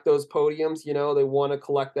collect those podiums, you know, they want to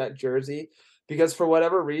collect that jersey because for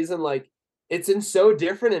whatever reason, like, it's in so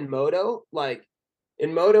different in moto, like.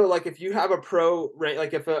 In moto, like if you have a pro, right,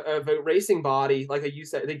 like if a racing body, like you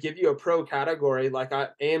said, they give you a pro category, like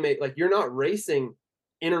AMA, like you're not racing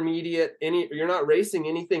intermediate you're not racing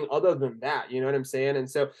anything other than that, you know what I'm saying? And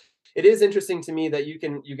so it is interesting to me that you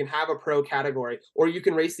can have a pro category or you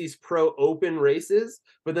can race these pro open races,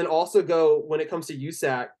 but then also go when it comes to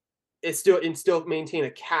USAC, it's still maintain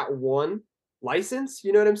a Cat 1 license,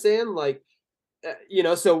 you know what I'm saying? Like you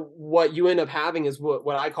know, so what you end up having is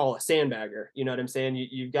what I call a sandbagger. You know what I'm saying?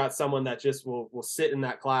 You've got someone that just will sit in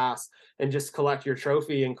that class and just collect your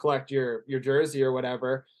trophy and collect your jersey or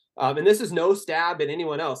whatever. And this is no stab at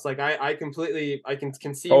anyone else. Like I completely I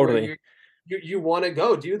can see where Totally. you want to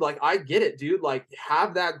go, dude. Like I get it, dude. Like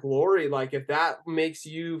have that glory. Like if that makes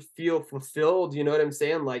you feel fulfilled, you know what I'm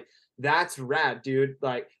saying? Like that's rad, dude.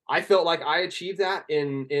 Like I felt like I achieved that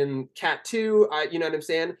in Cat 2. You know what I'm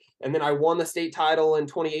saying? And then I won the state title in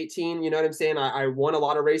 2018. You know what I'm saying? I won a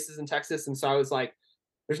lot of races in Texas. And so I was like,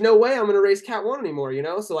 there's no way I'm going to race Cat 1 anymore, you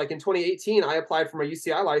know? So like in 2018, I applied for my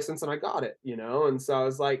UCI license and I got it, you know? And so I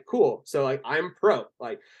was like, cool. So like I'm pro.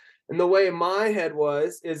 Like, and the way my head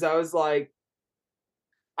is I was like,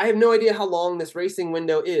 I have no idea how long this racing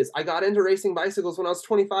window is. I got into racing bicycles when I was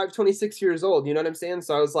 25, 26 years old. You know what I'm saying?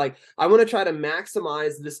 So I was like, I want to try to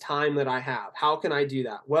maximize this time that I have. How can I do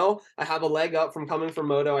that? Well, I have a leg up from coming from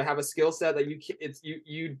moto. I have a skill set that you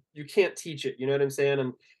can't teach it. You know what I'm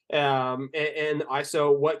saying? And I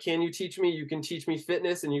so what can you teach me? You can teach me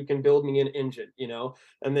fitness and you can build me an engine, you know?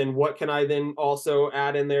 And then what can I then also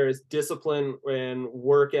add in there is discipline and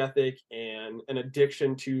work ethic and an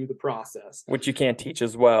addiction to the process. Which you can't teach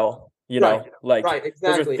as well. Right. Like Right, those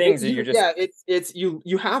are exactly. things that you're just Yeah, it's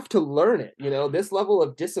you have to learn it, you know, this level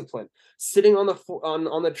of discipline. Sitting on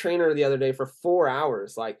on the trainer the other day for 4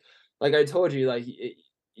 hours, like I told you, like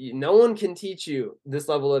no one can teach you this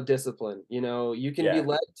level of discipline, you know. You can be yeah.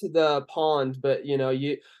 led to the pond, but you know,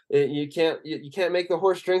 you can't make the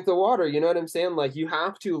horse drink the water, you know what I'm saying? Like you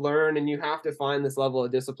have to learn and you have to find this level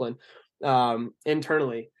of discipline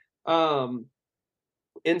internally. Um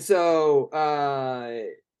and so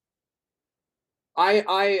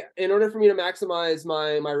I in order for me to maximize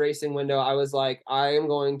my racing window, I was like, I am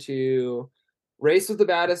going to race with the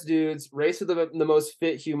baddest dudes, race with the most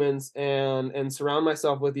fit humans, and surround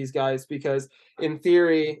myself with these guys because in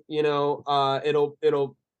theory, you know,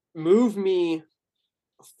 it'll move me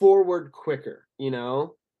forward quicker, you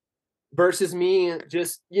know, versus me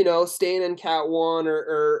just, you know, staying in Cat 1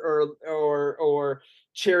 or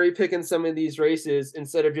cherry picking some of these races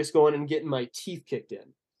instead of just going and getting my teeth kicked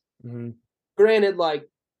in. Mhm. Granted, like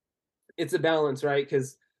it's a balance, right?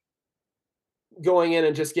 Because going in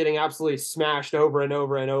and just getting absolutely smashed over and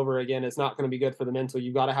over and over again is not going to be good for the mental.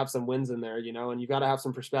 You've got to have some wins in there, you know, and you've got to have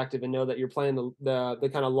some perspective and know that you're playing the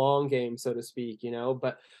kind of long game, so to speak, you know.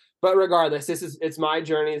 But regardless, it's my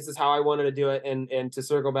journey. This is how I wanted to do it. And to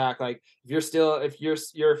circle back, like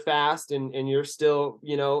if you're fast and you're still,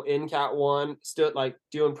 you know, in Cat 1, still like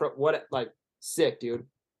doing sick, dude.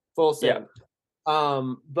 Full send.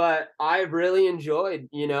 But I've really enjoyed,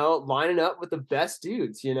 you know, lining up with the best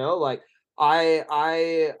dudes, you know, like I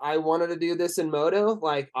wanted to do this in moto,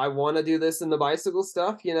 like I want to do this in the bicycle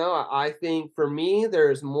stuff, you know. I think for me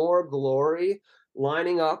there's more glory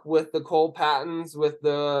lining up with the Cole Pattons, with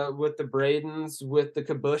the Bradens, with the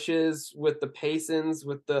Kabushes, with the Paysons,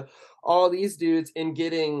 with the all these dudes, and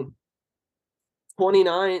getting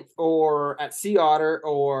 29th or at Sea Otter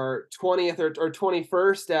or 20th or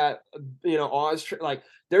 21st at, you know, Oz. Like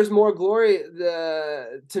there's more glory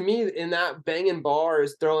to me in that banging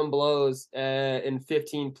bars, throwing blows in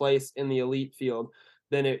 15th place in the elite field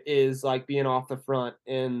than it is like being off the front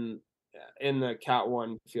in the Cat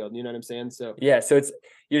 1 field. You know what I'm saying? So yeah, so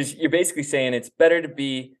you're basically saying it's better to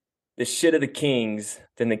be the shit of the kings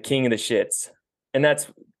than the king of the shits, and that's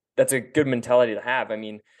a good mentality to have. I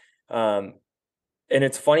mean, and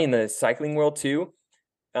it's funny in the cycling world too.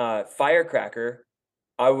 Firecracker,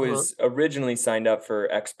 I was originally signed up for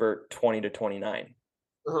expert 20 to 29.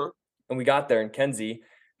 And we got there, and Kenzie,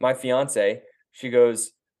 my fiance, she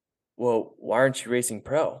goes, well, why aren't you racing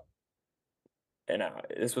pro? And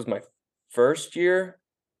this was my first year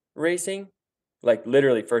racing, like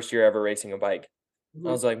literally first year ever racing a bike.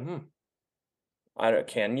 I was like,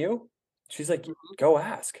 can you? She's like, go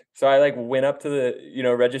ask. So I like went up to the, you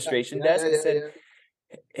know, registration desk and said,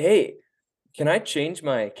 hey, can I change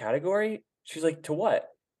my category? She's like, to what?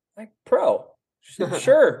 I'm like, pro. She's like,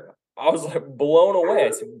 sure. I was like blown away.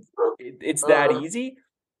 I said, it's that easy?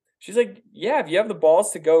 She's like, yeah, if you have the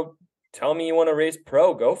balls to go tell me you want to race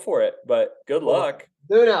pro, go for it. But good luck.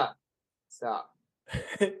 Luna, stop.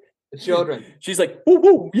 The children. She's like, woo,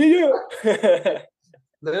 woo, yeah.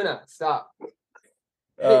 Luna, stop.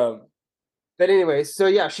 Hey. But anyway, so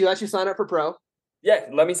yeah, she lets you sign up for pro. Yeah,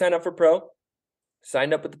 let me sign up for pro.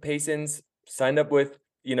 Signed up with the Paysons, signed up with,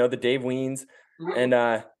 you know, the Dave Weens,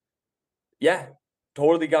 and yeah,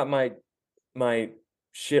 totally got my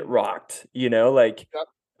shit rocked, you know, like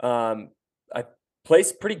I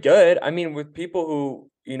placed pretty good. I mean, with people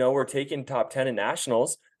who, you know, were taking top 10 in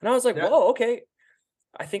nationals, and I was like, whoa, okay.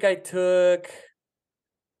 I think I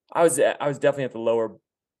was definitely at the lower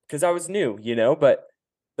because I was new, you know, but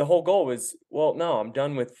the whole goal was, well, no, I'm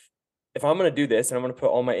done with, if I'm going to do this and I'm going to put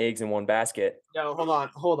all my eggs in one basket. Yo, hold on.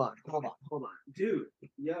 Dude,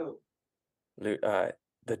 yo.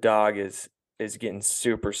 The dog is getting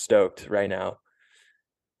super stoked right now.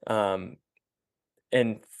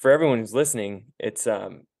 And for everyone who's listening, it's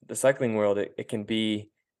the cycling world, it can be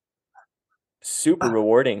super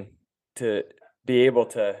rewarding to be able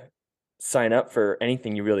to sign up for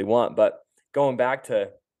anything you really want. But going back to,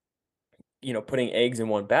 you know, putting eggs in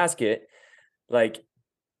one basket, like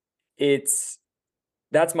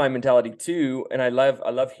that's my mentality too. And I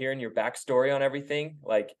love hearing your backstory on everything.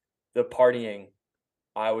 Like the partying,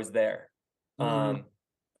 I was there.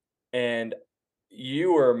 And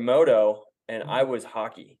you were moto and I was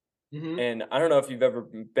hockey. And I don't know if you've ever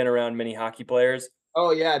been around many hockey players.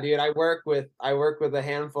 Oh yeah, dude. I work with a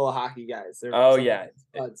handful of hockey guys.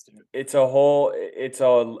 It's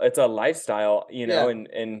a lifestyle, you know,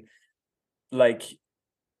 and like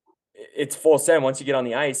it's full send once you get on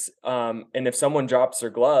the ice. And if someone drops their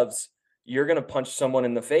gloves, you're gonna punch someone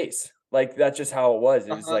in the face. Like that's just how it was.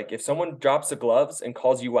 It was like if someone drops the gloves and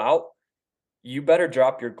calls you out, you better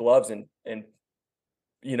drop your gloves and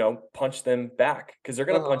you know, punch them back because they're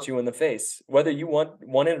gonna punch you in the face, whether you want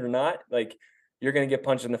it or not. Like you're gonna get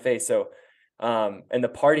punched in the face. So, and the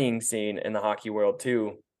partying scene in the hockey world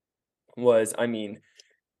too was, I mean,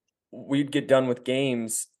 we'd get done with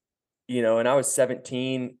games, you know, and I was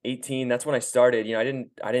 17, 18. That's when I started. You know,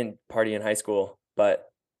 I didn't party in high school, but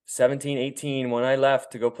 17, 18, when I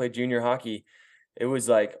left to go play junior hockey, it was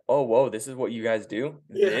like, oh, whoa, this is what you guys do.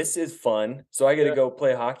 Yeah. This is fun. So I get to go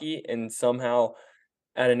play hockey, and somehow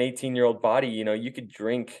at an 18-year-old body, you know, you could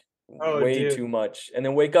drink way too much and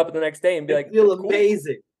then wake up the next day and be like, feel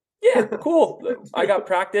amazing. Yeah, cool. I got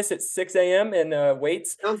practice at 6 a.m. and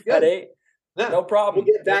weights at 8. Yeah. No problem.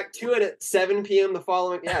 We'll get back to it at 7 p.m. the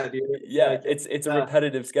following. Yeah, dude. It's a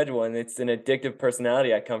repetitive schedule, and it's an addictive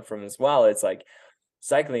personality I come from as well. It's like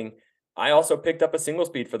cycling. I also picked up a single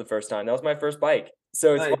speed for the first time. That was my first bike.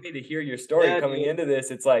 So it's funny to hear your story coming into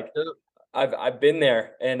this. It's like I've been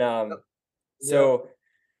there, and and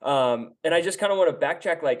I just kind of want to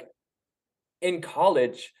backtrack. Like in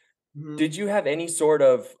college, Mhm. did you have any sort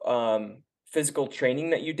of physical training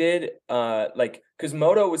that you did? Like, because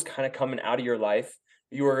moto was kind of coming out of your life.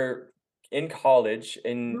 You were in college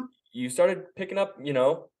and Mhm. you started picking up,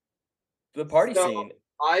 the party So scene.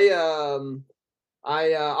 I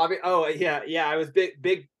oh yeah, I was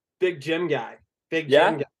big gym guy. Big gym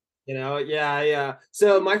Yeah? guy. Yeah, yeah.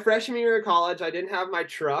 So my freshman year of college, I didn't have my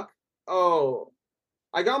truck. Oh,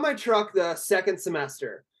 I got my truck the second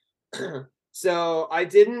semester. So I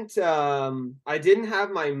didn't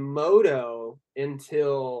have my moto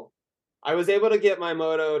until I was able to get my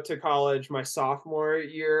moto to college my sophomore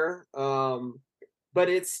year. But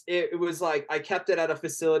it was like I kept it at a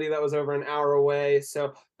facility that was over an hour away.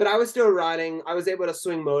 So, but I was still riding. I was able to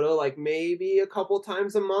swing moto like maybe a couple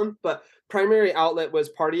times a month, but primary outlet was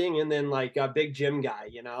partying and then like a big gym guy,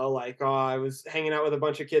 like I was hanging out with a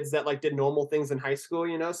bunch of kids that like did normal things in high school,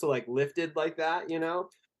 so like lifted like that.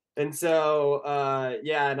 And so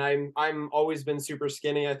yeah, and I'm always been super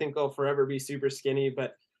skinny. I think I'll forever be super skinny,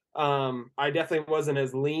 but I definitely wasn't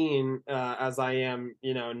as lean as I am,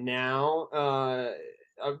 now,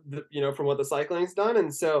 from what the cycling's done.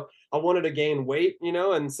 And so I wanted to gain weight,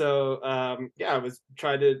 and so yeah, I was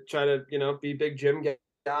try to be big gym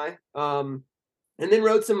guy. And then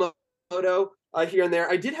rode some moto here and there.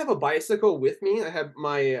 I did have a bicycle with me. I had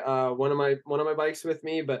my one of my bikes with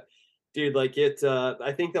me, but dude, like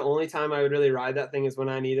I think the only time I would really ride that thing is when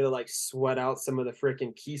I needed to like sweat out some of the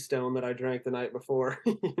freaking Keystone that I drank the night before.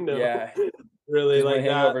 Yeah. Really Because when like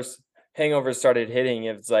that. hangovers started hitting,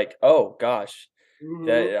 it's like, oh gosh, Hmm.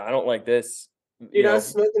 that I don't like this. Dude, I was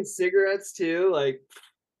smoking cigarettes too. Like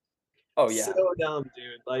Oh so yeah. dumb,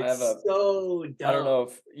 dude. I Like have a so I don't dumb. know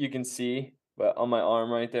if you can see, but on my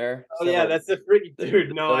arm right there, Oh just have yeah, that's the freaky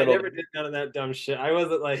dude. No, a I never little, did none of that dumb shit. I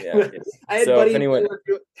wasn't like yeah. I had So if buddies that anyone were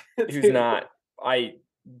doing who's dude. not, I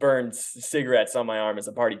burned cigarettes on my arm as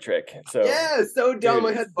a party trick. So, Yeah, so dumb. I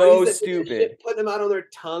dude, had buddies so that did that shit, stupid, putting them out on their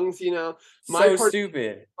tongues. My so part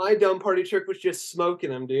stupid. my dumb party trick was just smoking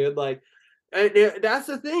them, dude. Like, and that's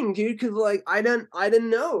the thing, dude. Because like I didn't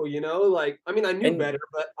know, Like, I mean, I knew And better,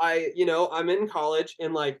 but I'm in college,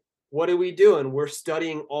 and like, what are we doing? We're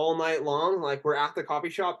studying all night long. Like, we're at the coffee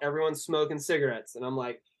shop, everyone's smoking cigarettes, and I'm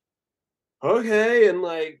like, okay, and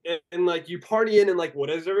like you partying, and like, what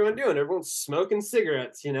is everyone doing? Everyone's smoking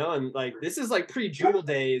cigarettes, and like this is like pre-Juul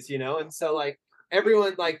days, and so like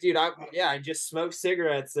everyone like, dude, I just smoked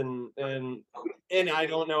cigarettes, and I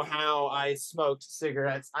don't know how I smoked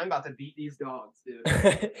cigarettes. I'm about to beat these dogs,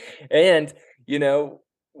 dude. and you know,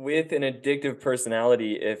 with an addictive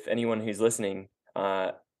personality, if anyone who's listening,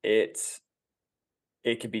 it's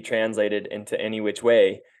it could be translated into any which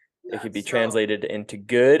way. It Yeah, could be so translated into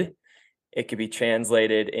good. It could be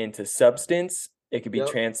translated into substance. It could be yep,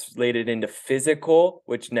 translated into physical,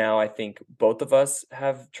 which now I think both of us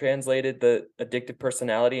have translated the addictive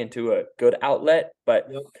personality into a good outlet. But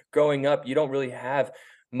yep. growing up, you don't really have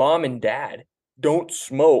mom and dad don't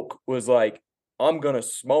smoke was like, I'm gonna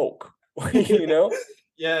smoke, you know?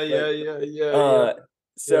 Yeah, yeah, Like, yeah, yeah, yeah, uh, yeah.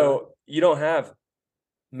 so you don't have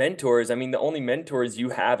mentors. I mean, the only mentors you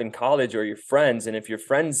have in college are your friends, and if your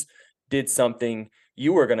friends did something,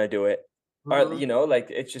 you were gonna do it. Or, Mhm, like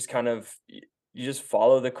it's just kind of you just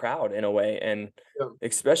follow the crowd in a way, and yeah,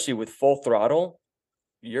 especially with full throttle,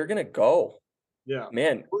 you're gonna go, yeah.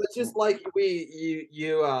 man. Well, it's just like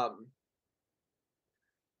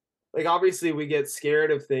like obviously we get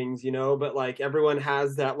scared of things, but like everyone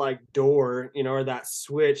has that like door, or that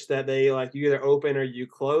switch that they like you either open or you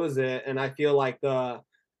close it. And I feel like the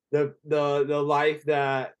life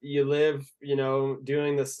that you live,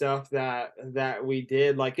 doing the stuff that we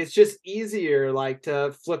did, like it's just easier like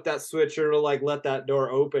to flip that switch or to like let that door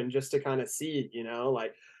open just to kind of see,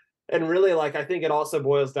 like, and really like I think it also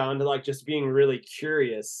boils down to like just being really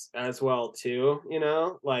curious as well too,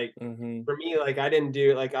 like Hmm. for me, like I didn't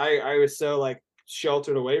do like I was so like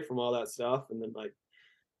sheltered away from all that stuff, and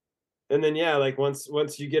then yeah, like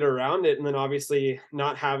once you get around it, and then obviously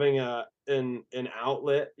not having an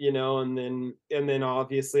outlet, and then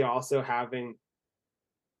obviously also having,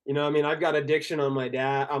 I mean, I've got addiction on my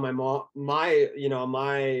dad, on my mom,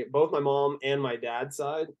 my both my mom and my dad's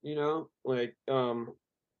side, like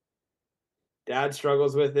dad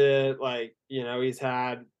struggles with it, like, he's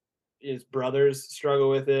had his brothers struggle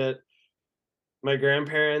with it, my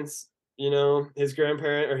grandparents, his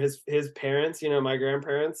grandparent or his parents, my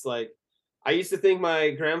grandparents, like I used to think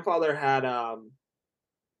my grandfather had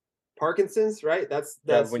Parkinson's, right? Yeah, That's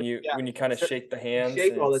yeah. when you kind of So shake the he hands,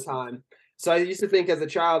 shake and all the it's time. So I used to think as a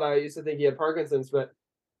child, I used to think he had Parkinson's, but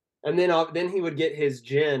And then he would get his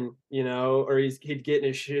gin, or he'd get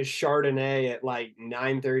his Chardonnay at like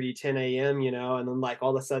 9:30, 10 a.m., and then like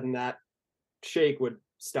all of a sudden that shake would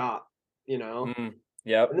stop, you know.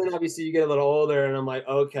 Yep. And then obviously you get a little older and I'm like,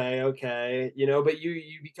 okay, okay, but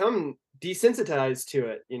you become desensitized to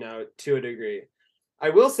it, to a degree.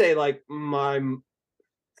 I will say like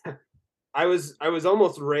I was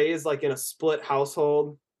almost raised like in a split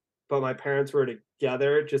household, but my parents were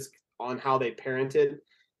together just on how they parented.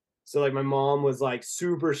 So like my mom was like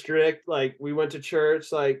super strict. Like we went to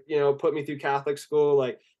church, like, put me through Catholic school,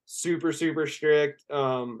 like super, super strict.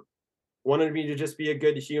 Wanted me to just be a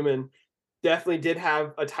good human. Definitely did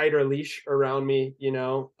have a tighter leash around me,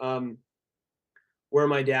 where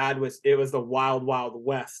my dad it was the wild, wild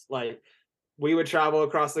west. Like we would travel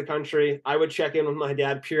across the country. I would check in with my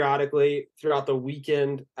dad periodically throughout the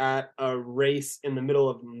weekend at a race in the middle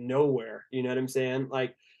of nowhere. You know what I'm saying?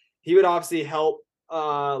 Like he would obviously help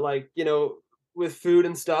like, with food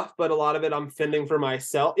and stuff, but a lot of it I'm fending for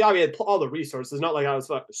myself. Yeah, I mean all the resources, not like I was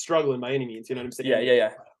struggling by any means, you know what I'm Yeah, saying? yeah,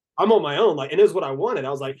 yeah. I'm on my own, like, and it was what I wanted.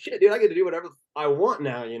 I was like, shit, dude, I get to do whatever I want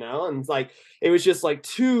now, And it's like, it was just like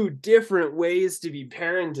two different ways to be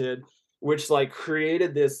parented, which like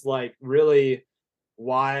created this like really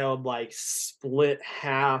wild, like split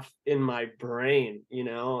half in my brain,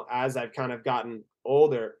 as I've kind of gotten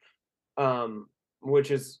older. Um,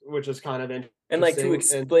 which is kind of And like to interesting. And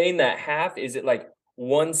explain that half, is it like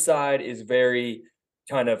one side is very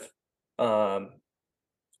kind of um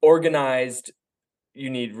organized, you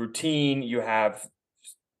need routine, you have,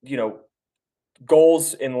 you know,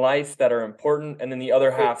 goals in life that are important, and then the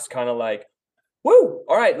other half's kind of like, woo,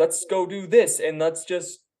 all right, let's go do this and let's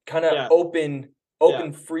just kind of yeah, yeah.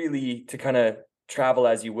 open freely to kind of travel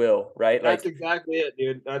as you will, right? That's Like, exactly it,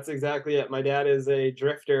 dude. That's exactly it. My dad is a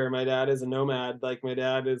drifter. My dad is a nomad. Like my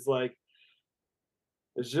dad is like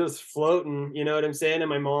it's just floating, you know what I'm saying? And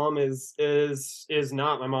my mom is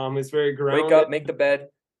not. My mom is very wake grounded. up, make the bed,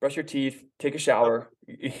 brush your teeth, take a Yep, shower.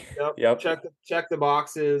 yep. Yep. Check the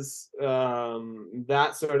boxes,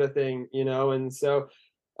 that sort of thing, and so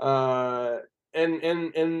uh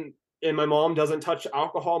and my mom doesn't touch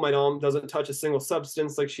alcohol. My mom doesn't touch a single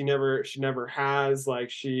substance, like she never has, like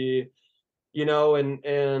she and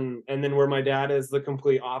then where my dad is the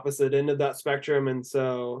complete opposite end of that spectrum. And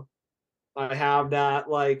so I have that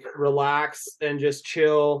like relax and just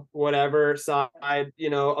chill, whatever side,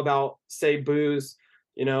 about say booze,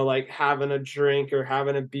 like having a drink or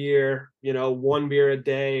having a beer, one beer a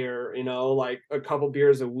day or, like a couple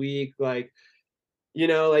beers a week, like,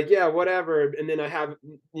 yeah, whatever. And then I have,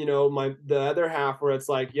 the other half where it's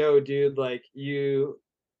like, yo, dude, like you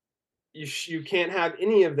can't have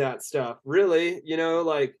any of that stuff, really,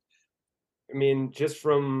 like, I mean, just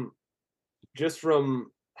from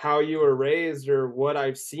how you were raised or what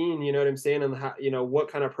I've seen, you know what I'm saying, and how, what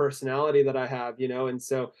kind of personality that I have, and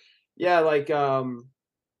so yeah, like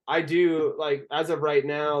I do like as of right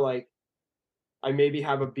now, like I maybe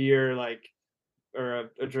have a beer like or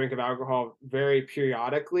a drink of alcohol very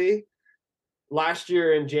periodically. Last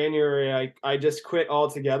year in January, I just quit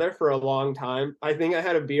altogether for a long time. I think I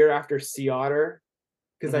had a beer after Sea Otter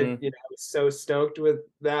because Hmm. I was so stoked with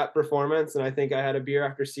that performance, and I think I had a beer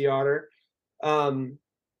after Sea Otter. Um,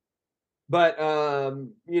 but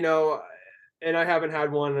and I haven't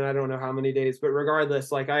had one and I don't know how many days, but regardless,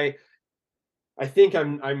 like I think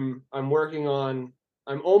I'm working on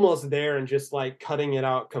I'm almost there and just like cutting it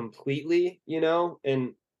out completely,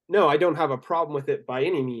 and no, I don't have a problem with it by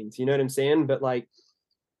any means, you know what I'm saying? But like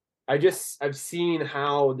I've seen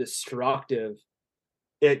how destructive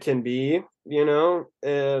it can be,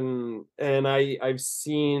 and I've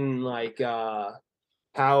seen like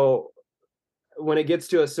how when it gets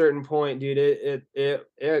to a certain point, dude,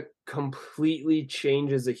 it completely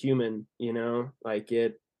changes a human, like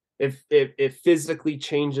it physically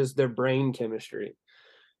changes their brain chemistry.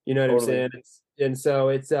 You know what I'm Totally. saying? And so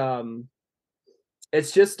it's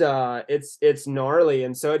just it's gnarly,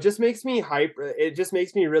 and so it just makes me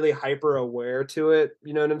really hyper aware to it,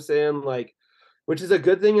 you know what I'm saying? Like which is a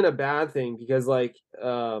good thing and a bad thing because like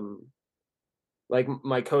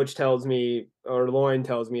my coach tells me or Lauren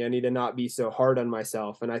tells me I need to not be so hard on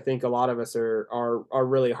myself. And I think a lot of us are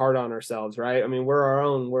really hard on ourselves, right? I mean, we're our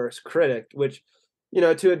own worst critic, which,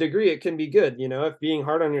 to a degree it can be good, if being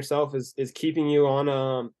hard on yourself is keeping you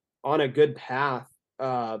on a good path,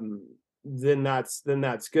 then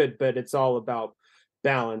that's good. But it's all about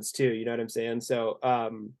balance too, you know what I'm saying? So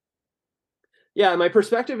yeah, my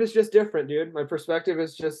perspective is just different, dude. My perspective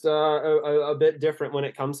is just a bit different when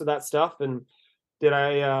it comes to that stuff. And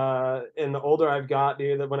the older I've got,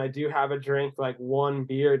 dude, that when I do have a drink, like one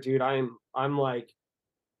beer, dude, I'm like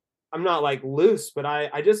I'm not like loose, but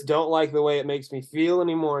I just don't like the way it makes me feel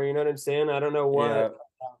anymore. You know what I'm saying? I don't know Yeah. what.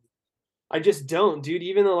 I just don't, dude.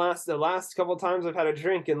 Even the last couple times I've had a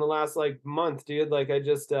drink in the last like month, dude. Like I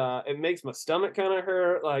just it makes my stomach kind of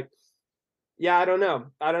hurt. Like, yeah, I don't know.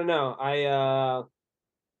 I don't know.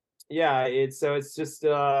 Yeah, it's just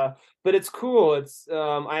but it's cool. It's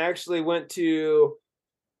I went to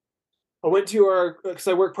our because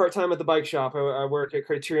I work part time at the bike shop. I work at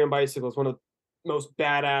Criterion Bicycles, one of the most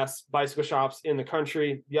badass bicycle shops in the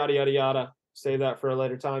country. Yada yada yada. Save that for a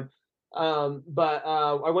later time. But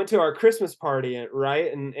I went to our Christmas party,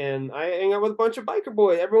 right? And I hang out with a bunch of biker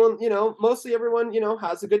boys. Everyone, mostly everyone,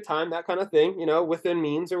 has a good time, that kind of thing, within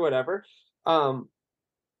means or whatever. Um,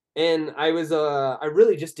 and I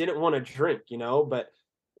really just didn't want to drink, but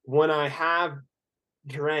when I have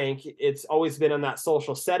drank, it's always been in that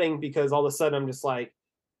social setting because all of a sudden I'm just like,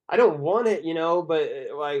 I don't want it,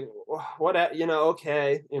 but like what,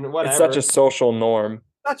 okay, It's such a whatever. social norm.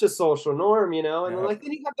 Such a social norm, and then Yeah. like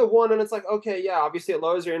then you have the one and it's like, okay, yeah, obviously it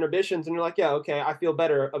lowers your inhibitions and you're like, yeah, okay, I feel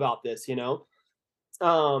better about this,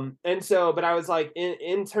 and so but I was like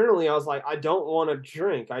internally I was like, I don't want to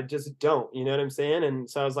drink. I just don't, you know what I'm saying? And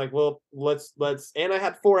so I was like, well, let's and I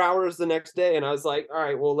had 4 hours the next day and I was like, all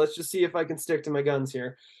right, well, let's just see if I can stick to my guns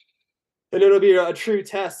here. And it'll be a true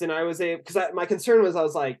test. And I was able because my concern was I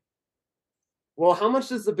was like, well, how much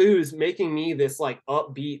does the booze making me this like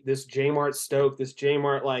upbeat, this J-Mart stoke, this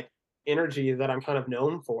J-Mart like energy that I'm kind of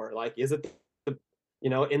known for? Like, is it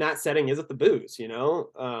in that setting, is it the booze,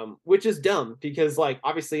 which is dumb because like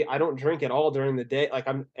obviously I don't drink at all during the day. Like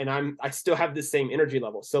I still have the same energy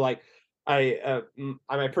level. So like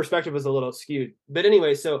my perspective was a little skewed. But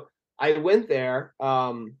anyway, so I went there,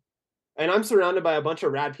 and I'm surrounded by a bunch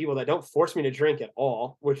of rad people that don't force me to drink at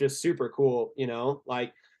all, which is super cool,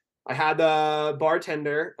 like I had the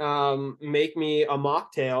bartender make me a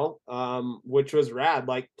mocktail, which was rad,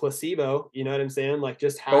 like placebo, you know what I'm saying? Like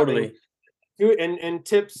just having Totally. Dude, and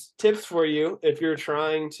tips for you if you're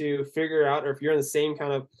trying to figure out or if you're in the same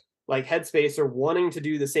kind of like headspace or wanting to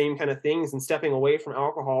do the same kind of things and stepping away from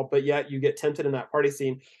alcohol, but yet you get tempted in that party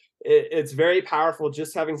scene. It's very powerful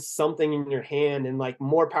just having something in your hand and like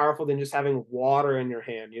more powerful than just having water in your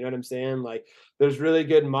hand. You know what I'm saying? Like there's really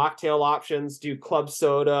good mocktail options. Do club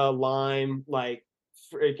soda, lime, like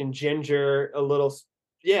freaking ginger, a little.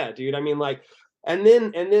 Yeah, dude. I mean, like and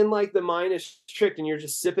then like the mind is tricked and you're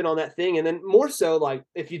just sipping on that thing. And then more so like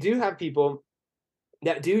if you do have people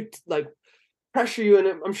that do like pressure you, and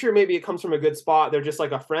I'm sure maybe it comes from a good spot, they're just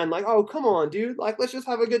like a friend, like, oh come on dude, like let's just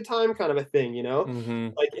have a good time kind of a thing, Hmm.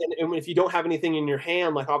 like and if you don't have anything in your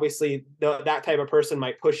hand, like obviously that type of person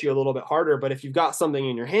might push you a little bit harder. But if you've got something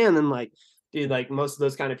in your hand, then like dude, like most of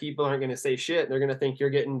those kind of people aren't going to say shit. They're going to think you're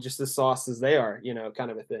getting just as sauce as they are, kind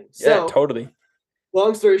of a thing. Yeah, So totally.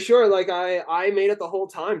 long story short, like I made it the whole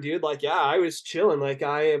time, dude. Like yeah, I was chilling. Like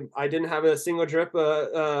I didn't have a single drip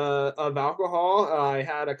of alcohol. I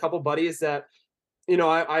had a couple buddies that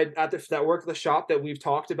I at that work at the shop that we've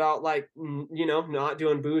talked about, like not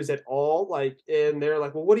doing booze at all. Like and they're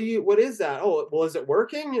like, well, what is that? Oh, well, is it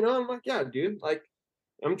working? I'm like, yeah, dude. Like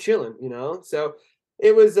I'm chilling. So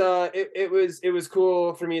it was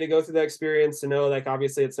cool for me to go through that experience to know like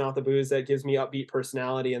obviously it's not the booze that gives me upbeat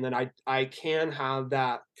personality, and then I can have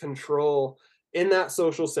that control in that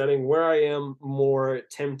social setting where I am more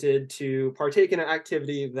tempted to partake in an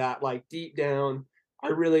activity that like deep down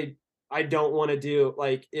I don't want to do.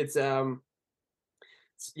 Like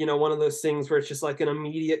one of those things where it's just like an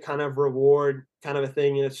immediate kind of reward kind of a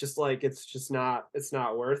thing, and it's just like it's not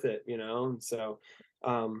worth it, and so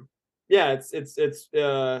um yeah,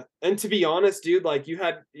 and to be honest dude, like you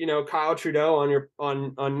had Kyle Trudeau on your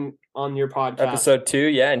on your podcast. Episode 2,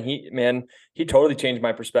 yeah, and he totally changed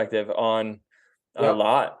my perspective on a Yep.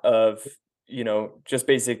 lot of, just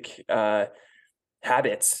basic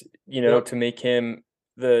habits, Yep. to make him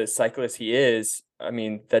the cyclist he is. I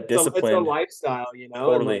mean, that So it's a discipline, lifestyle, and like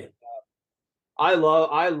totally. I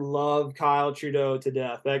love Kyle Trudeau to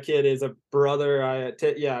death. That kid is a brother.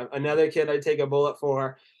 Yeah, another kid I take a bullet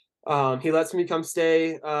for. He lets me come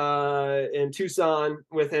stay in Tucson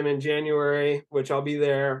with him in January, which I'll be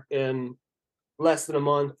there in less than a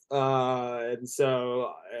month. And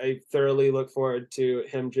so I thoroughly look forward to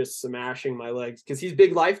him just smashing my legs because he's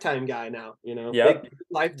big lifetime guy now, big Yep.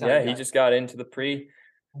 lifetime Yeah, he guy. just got into the pre.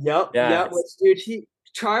 Yep, Yeah, yep. Which dude,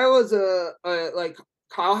 Kyle is like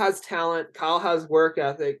Kyle has talent, Kyle has work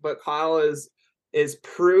ethic, but Kyle is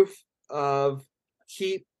proof of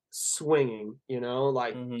keep swinging,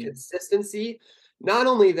 like hmm consistency. Not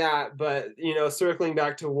only that, but circling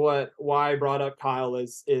back to why I brought up Kyle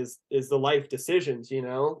is the life decisions,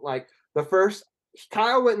 like the first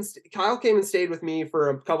Kyle came and stayed with me for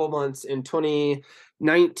a couple months in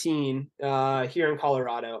 2019 here in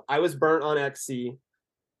Colorado. I was burnt on XC.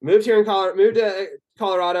 Moved to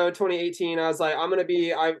Colorado in 2018. I was like,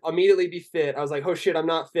 I immediately be fit. I was like, oh shit, I'm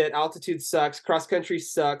not fit. Altitude sucks. Cross country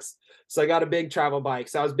sucks. So I got a big travel bike.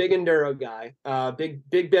 So I was big enduro guy, big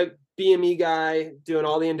BME guy, doing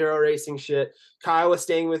all the enduro racing shit. Kyle was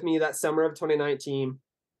staying with me that summer of 2019.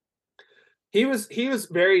 He was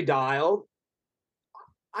very dialed.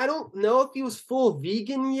 I don't know if he was full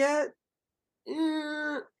vegan yet.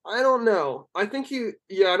 I don't know. I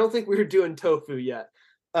don't think we were doing tofu yet.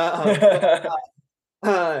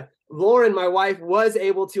 Lauren, my wife, was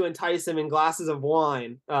able to entice him in glasses of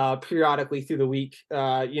wine periodically through the week.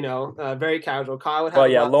 Very casual. Kyle would have. Well,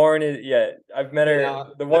 yeah, Lauren is. Yeah, I've met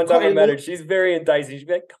her. The one time I met her, she's very enticing. She'd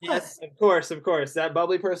be like, yes, of course, that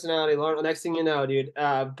bubbly personality. Lauren, next thing you know, dude.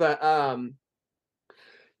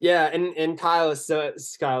 Yeah, and Kyle is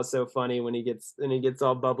so funny when he gets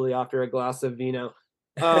all bubbly after a glass of vino.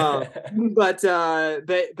 But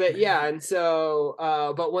yeah, and so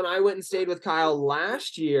but when I went and stayed with Kyle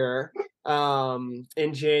last year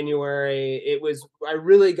in January, I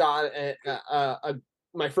really got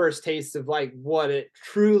my first taste of like what it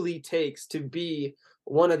truly takes to be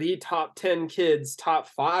one of the top 10 kids, top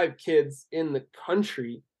 5 kids in the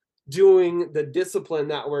country doing the discipline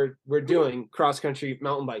that we're doing, cross country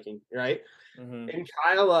mountain biking, right? Mm-hmm. And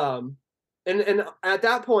Kyle and at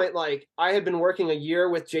that point, like, I had been working a year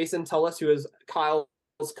with Jason Tullis, who is Kyle's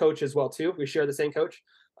coach as well too. We share the same coach,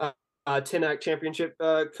 TINAC championship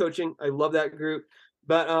coaching. I love that group.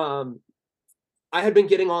 But I had been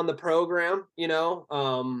getting on the program,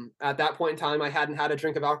 at that point in time. I hadn't had a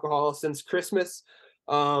drink of alcohol since Christmas.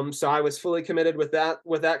 So I was fully committed with that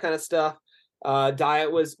kind of stuff.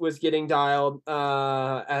 Diet was getting dialed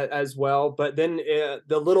as well, but then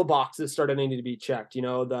the little boxes started needing to be checked.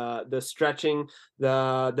 The stretching,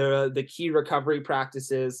 the key recovery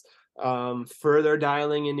practices, further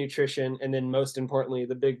dialing in nutrition, and then most importantly,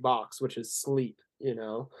 the big box, which is sleep.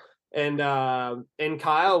 And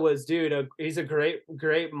Kyle was, dude, he's a great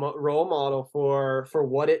role model for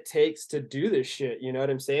what it takes to do this shit. You know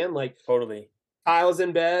what I'm saying? Like, totally. Kyle's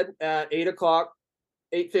in bed at 8:00.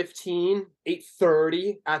 8:15,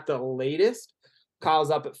 8:30 at the latest.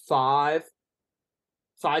 Kyle's up at 5,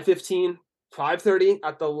 5:15, 5:30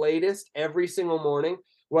 at the latest every single morning,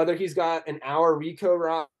 whether he's got an hour Rico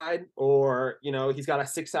ride or, he's got a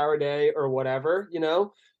 6-hour day or whatever,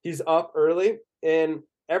 he's up early, and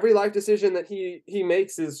every life decision that he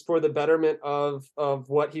makes is for the betterment of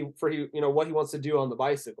what he wants to do on the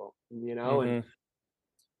bicycle, mm-hmm.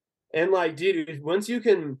 and like, dude, once you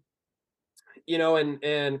can,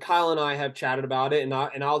 and Kyle and I have chatted about it, and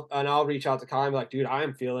I'll reach out to Kyle and be like, dude,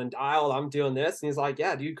 I'm feeling dialed, I'm doing this. And he's like,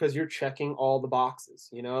 yeah, dude, because you're checking all the boxes,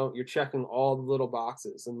 you're checking all the little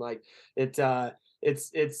boxes. And like, it's the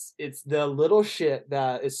little shit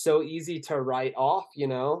that is so easy to write off,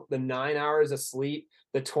 the 9 hours of sleep,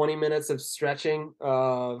 the 20 minutes of stretching,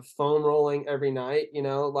 foam rolling every night,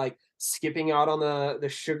 like skipping out on the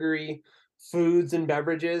sugary foods and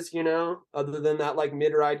beverages, other than that, like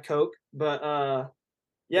mid-ride Coke. But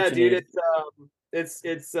yeah, dude,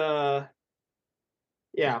 it's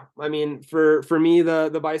yeah, I mean, for me,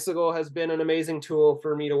 the bicycle has been an amazing tool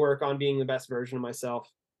for me to work on being the best version of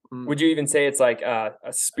myself. Would you even say it's like a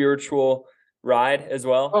spiritual ride as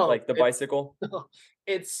well? Like the bicycle?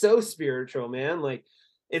 It's so spiritual, man. Like,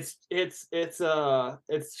 it's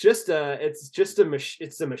just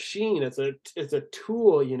a machine. It's a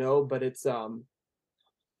tool, but it's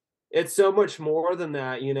so much more than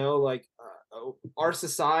that, like our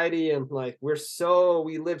society, and like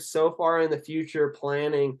we live so far in the future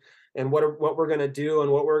planning and what we're going to do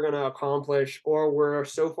and what we're going to accomplish, or we're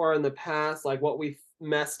so far in the past, like what we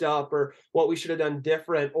messed up or what we should have done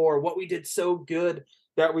different or what we did so good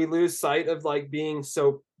that we lose sight of like being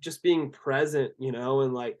present,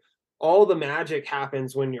 and like all the magic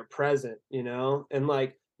happens when you're present, and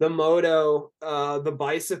like the moto, the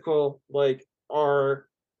bicycle, like, are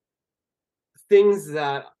things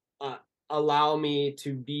that allow me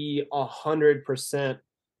to be 100%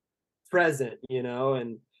 present,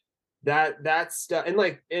 and that's stuff. And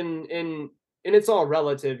like and it's all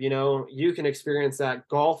relative, you can experience that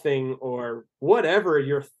golfing or whatever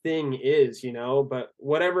your thing is, but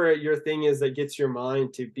whatever your thing is that gets your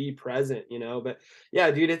mind to be present, but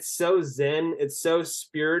yeah, dude, it's so zen, it's so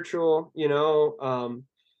spiritual,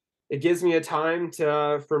 it gives me a time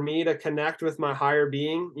for me to connect with my higher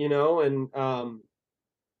being, and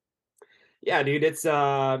yeah, dude, it's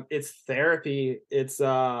therapy, it's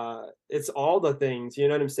all the things, you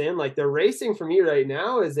know what I'm saying? Like, the racing for me right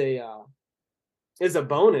now is is a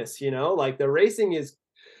bonus, like the racing is,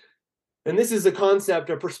 and this is a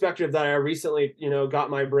concept or perspective that I recently,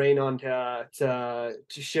 got my brain on to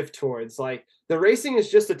shift towards. Like the racing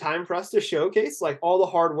is just a time for us to showcase like all the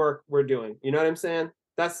hard work we're doing. You know what I'm saying?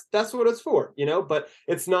 That's what it's for, but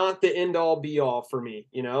it's not the end all be all for me.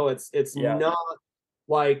 It's Yeah. not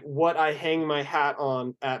like what I hang my hat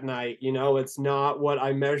on at night. It's not what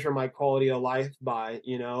I measure my quality of life by.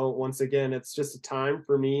 Once again, it's just a time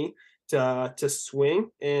for me to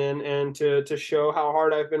swing and to show how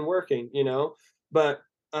hard I've been working. But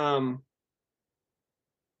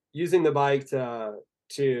using the bike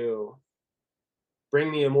to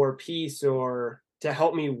bring me a more peace or to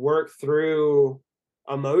help me work through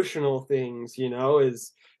emotional things,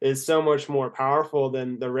 is so much more powerful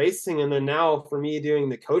than the racing. And then now for me doing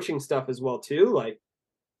the coaching stuff as well too, like,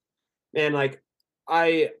 man, like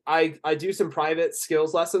I do some private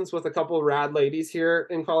skills lessons with a couple of rad ladies here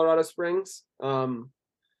in Colorado Springs.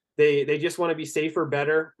 They just want to be safer,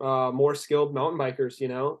 better, more skilled mountain bikers,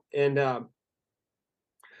 and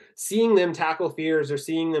seeing them tackle fears or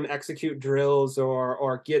seeing them execute drills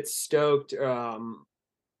or get stoked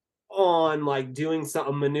on like doing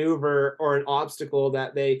a maneuver or an obstacle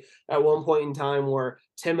that they at one point in time were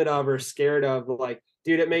timid of or scared of, like,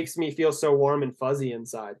 dude, it makes me feel so warm and fuzzy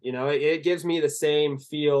inside. It gives me the same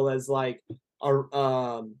feel as like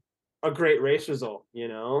a great race result,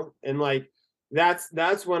 and like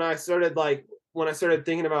that's when I started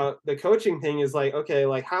thinking about the coaching thing is like, okay,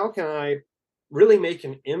 like how can I really make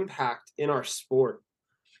an impact in our sport?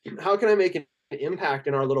 How can I make an impact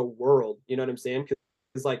in our little world? You know what I'm saying?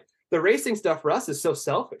 Because like the racing stuff for us is so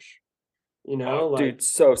selfish, Dude,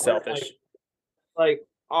 so selfish. Like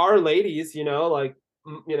our ladies, like,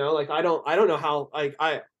 like I don't know how, like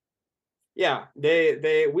yeah,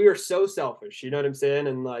 we are so selfish, you know what I'm saying?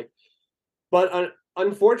 And like, but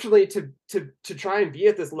unfortunately to try and be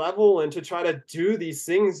at this level and to try to do these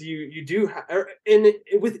things you do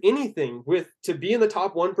with anything, with to be in the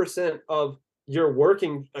top 1% of your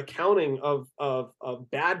working accounting of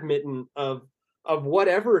badminton, of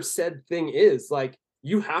whatever said thing is, like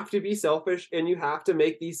you have to be selfish and you have to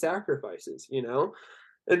make these sacrifices,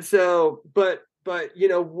 and so but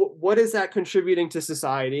what is that contributing to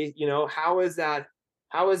society? How is that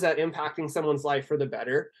impacting someone's life for the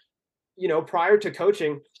better? Prior to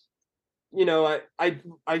coaching, I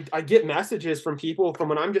get messages from people from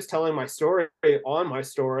when I'm just telling my story on my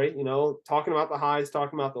story, talking about the highs,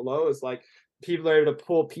 talking about the lows, like people are able to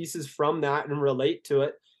pull pieces from that and relate to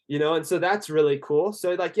it, and so that's really cool.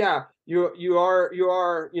 So like, yeah, you are,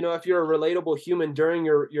 if you're a relatable human during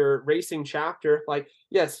your racing chapter, like,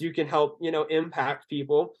 yes, you can help, impact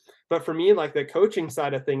people. But for me, like the coaching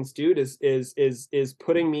side of things, dude, is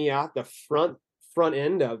putting me at the front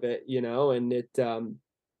end of it, and it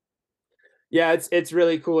yeah, it's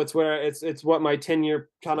really cool. It's where it's what my 10-year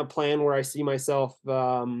kind of plan where I see myself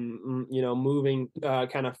moving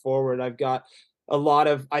kind of forward. I've got a lot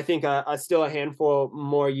of, I think, still a handful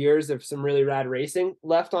more years of some really rad racing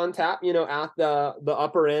left on tap, at the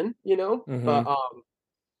upper end, but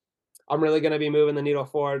I'm really going to be moving the needle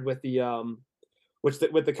forward with the with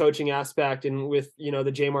the coaching aspect and with,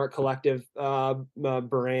 the J-Mark Collective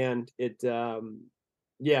brand.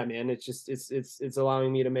 Yeah, man, it's just it's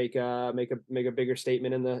allowing me to make a bigger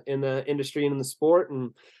statement in the industry and in the sport,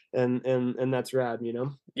 and that's rad,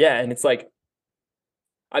 Yeah, and it's like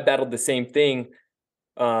I battled the same thing,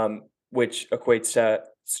 which equates to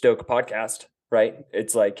Stoke Podcast, right?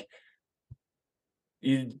 It's like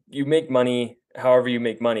you make money however you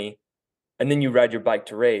make money, and then you ride your bike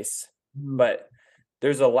to race, but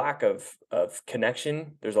there's a lack of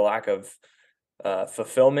connection. There's a lack of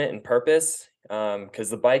fulfillment and purpose, because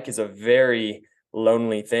the bike is a very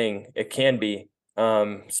lonely thing. It can be,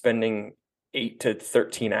 spending 8 to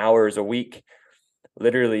 13 hours a week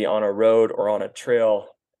literally on a road or on a trail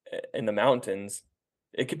in the mountains.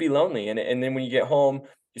 It could be lonely, and then when you get home,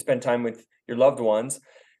 you spend time with your loved ones,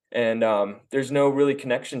 and there's no really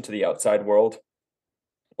connection to the outside world,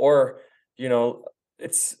 or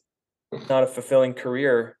it's not a fulfilling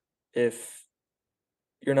career if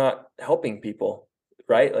you're not helping people,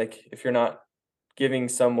 right? Like if you're not giving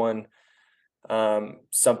someone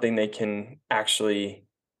something they can actually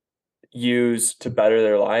use to better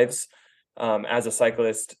their lives, as a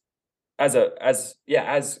cyclist,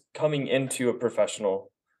 as coming into a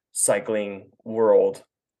professional cycling world,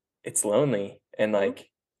 it's lonely. And like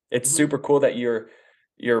it's super cool that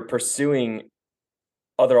you're pursuing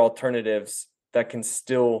other alternatives that can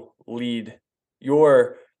still lead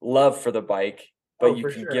your love for the bike, but you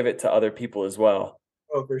can give it to other people as well.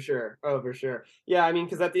 Oh, for sure. Yeah, I mean,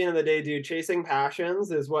 because at the end of the day, dude, chasing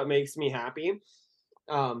passions is what makes me happy.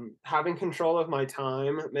 having control of my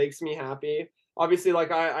time makes me happy. Obviously,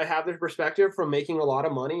 like I have the perspective from making a lot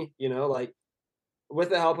of money, like with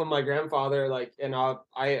the help of my grandfather, like, and I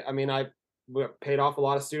mean, I paid off a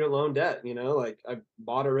lot of student loan debt, like I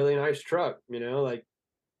bought a really nice truck, like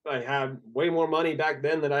I had way more money back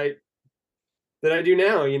then than I do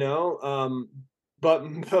now,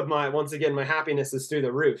 but my once again, my happiness is through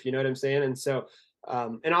the roof, you know what I'm saying? And so,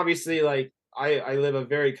 and obviously, like I live a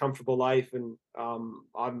very comfortable life, and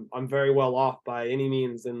I'm very well off by any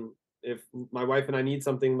means. And if my wife and I need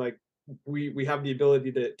something, like we have the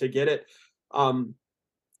ability to get it. Um,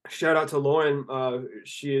 Shout out to Lauren.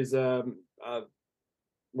 She is one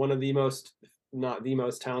of the most, not the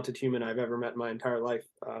most talented human I've ever met in my entire life.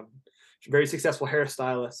 She's a very successful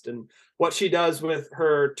hairstylist, and what she does with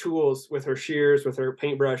her tools, with her shears, with her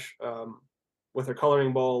paintbrush, with her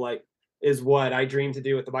coloring bowl, like is what I dream to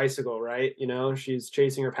do with the bicycle. Right? She's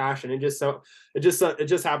chasing her passion. It just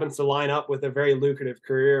happens to line up with a very lucrative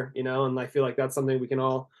career. And I feel like that's something we can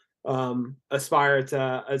all aspire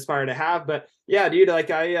to have. But yeah, dude,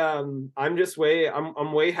 like I'm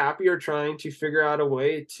way happier trying to figure out a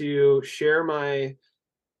way to share my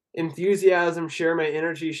enthusiasm, share my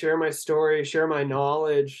energy, share my story, share my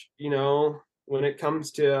knowledge, when it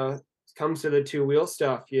comes to the two-wheel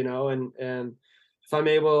stuff, and if I'm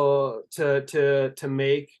able to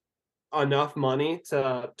make enough money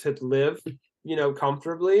to live,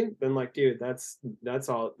 comfortably, then like, dude, that's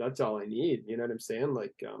all I need. You know what I'm saying?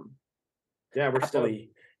 Like, yeah, we're stoked.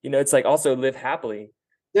 Happily, it's like also live happily,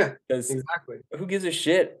 Yeah, because exactly. who gives a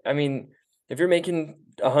shit? I mean, if you're making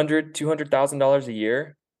 $100,000-$200,000 a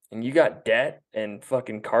year and you got debt and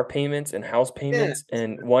fucking car payments and house Yeah, payments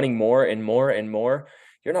and wanting more and more and more,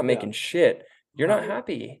 you're not yeah. making shit. You're not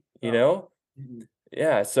happy, No. Mhm.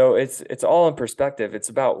 Yeah, so it's all in perspective. It's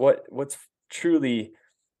about what's truly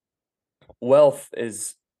wealth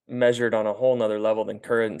is measured on a whole nother level than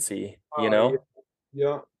currency, Yeah,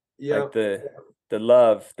 yeah, yeah. like the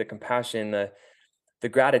love, the compassion, the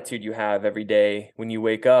gratitude you have every day when you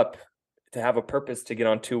wake up, to have a purpose, to get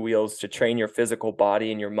on two wheels, to train your physical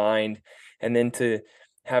body and your mind, and then to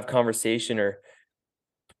have conversation, or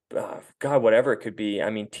God, whatever it could be. I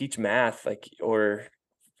mean, teach math, like, or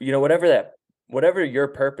whatever your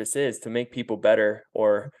purpose is, to make people better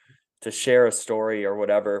or to share a story or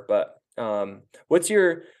whatever. But what's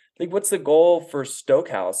the goal for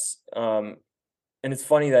Stokehouse? And it's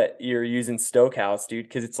funny that you're using Stokehouse, dude,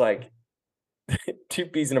 because it's like two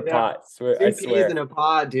peas in a Yeah. pot. I Two peas in swear. a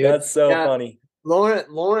pod, dude. That's so Yeah, funny.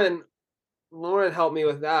 Lauren helped me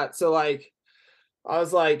with that. So like I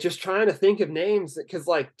was like just trying to think of names, because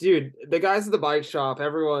like, dude, the guys at the bike shop,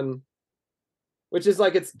 everyone, which is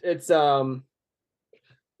like it's I've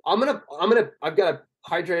got a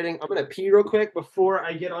hydrating. I'm gonna pee real quick before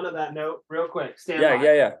I get onto that note. Real quick. Stand Yeah, by.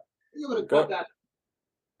 yeah, yeah. I'm gonna cut that.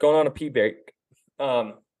 Going on a pee break.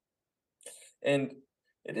 And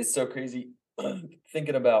it is so crazy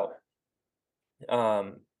thinking about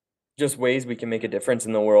just ways we can make a difference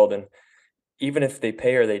in the world. And even if they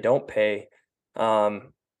pay or they don't pay, I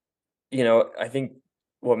think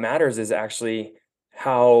what matters is actually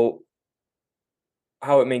how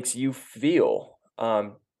it makes you feel.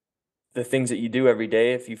 The things that you do every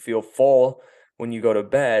day. If you feel full when you go to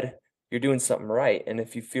bed, you're doing something right. And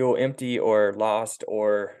if you feel empty or lost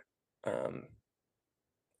or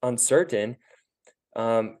uncertain,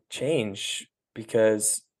 change,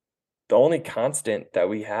 because the only constant that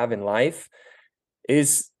we have in life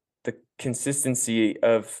is the consistency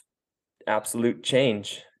of absolute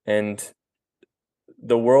change. And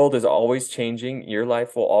the world is always changing. Your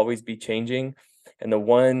life will always be changing. And the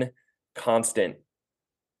one constant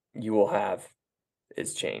you will have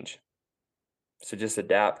is change. So just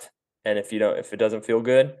adapt. And if it doesn't feel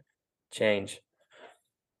good, change.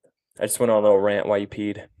 I just went on a little rant while you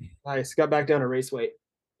peed. Nice. Got back down to race weight.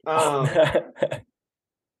 Yes,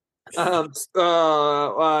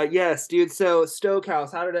 dude. So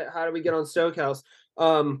Stokehouse, how did we get on Stokehouse?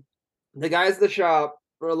 The guys at the shop,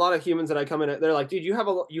 or a lot of humans that I come in, they're like, dude, you have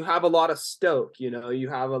a lot of stoke, you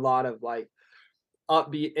have a lot of like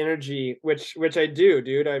upbeat energy, which I do,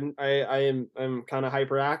 dude. I'm kind of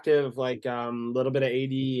hyperactive, like a little bit of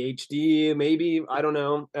ADHD, maybe, I don't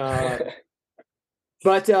know.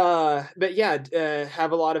 But yeah,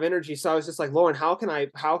 have a lot of energy. So I was just like, Lauren, how can I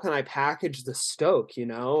package the stoke,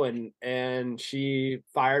 and she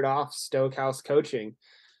fired off Stokehouse Coaching.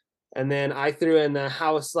 And then I threw in the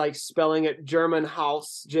house, like spelling it German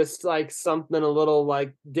house, just like something a little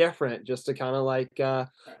like different, just to kind of like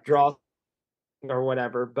draw or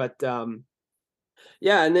whatever. But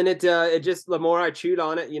Yeah, and then it just, the more I chewed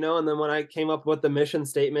on it, and then when I came up with the mission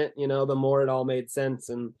statement, the more it all made sense,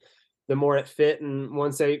 and the more it fit. And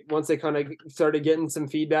once they kind of started getting some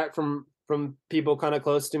feedback from people kind of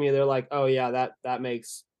close to me, they're like, "Oh yeah, that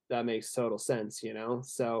makes total sense,"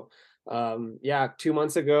 So yeah, 2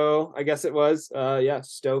 months ago, I guess it was, yeah,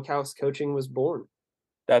 Stoke House Coaching was born.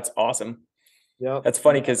 That's awesome. Yep. That's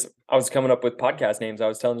funny because I was coming up with podcast names. I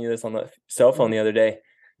was telling you this on the cell phone the other day.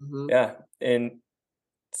 Mm-hmm. Yeah, and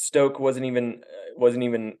Stoke wasn't even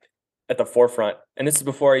at the forefront, and this is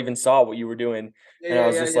before I even saw what you were doing. And I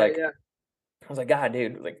was just like, I was like, God,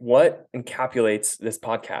 dude, like what encapsulates this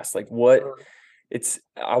podcast? Like what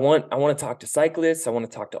I want to talk to cyclists. I want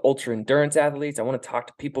to talk to ultra endurance athletes. I want to talk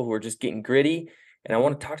to people who are just getting gritty. And I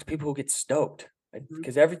want to talk to people who get stoked,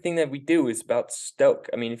 because everything that we do is about stoke.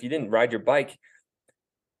 I mean, if you didn't ride your bike,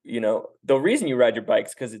 the reason you ride your bike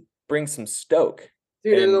is because it brings some stoke.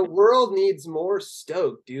 Dude, and the world needs more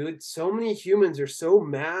stoke, dude. So many humans are so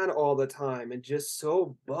mad all the time and just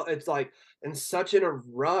so, it's like, and such in a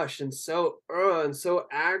rush and so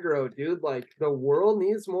aggro, dude. Like the world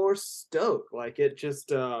needs more stoke. Like it just,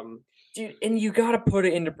 dude, and you got to put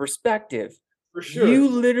it into perspective. For sure. You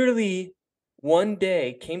literally one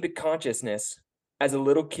day came to consciousness as a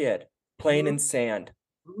little kid playing in sand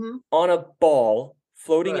on a ball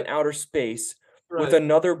floating in outer space with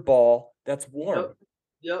another ball that's warm.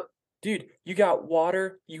 Yep. Dude, you got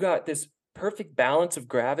water, you got this perfect balance of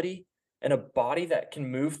gravity and a body that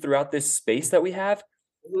can move throughout this space that we have,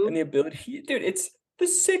 and the ability, dude, it's the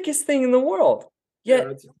sickest thing in the world.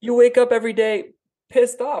 Yet you wake up every day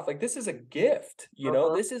pissed off. Like this is a gift,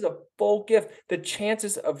 this is a full gift. The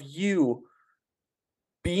chances of you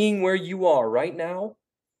being where you are right now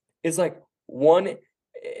is like one,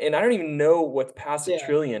 and I don't even know what's past a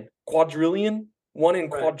trillion, quadrillion, one in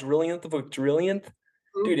quadrillionth of a trillionth.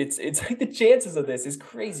 Dude, it's like the chances of this is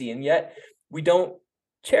crazy, and yet we don't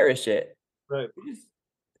cherish it. Right.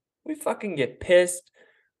 We fucking get pissed.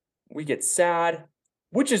 We get sad,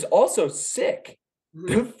 which is also sick.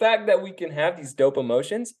 The fact that we can have these dope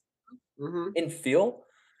emotions and feel,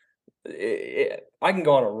 I can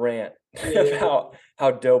go on a rant about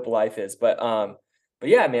how dope life is, but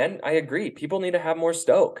yeah, man, I agree. People need to have more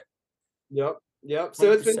stoke. Yep. So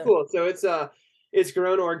 100%. It's been cool. So it's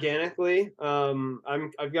grown organically.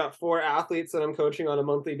 I've got 4 athletes that I'm coaching on a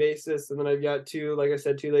monthly basis, and then I've got 2, like I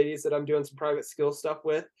said, 2 ladies that I'm doing some private skill stuff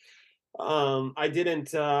with. I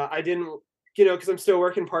didn't because I'm still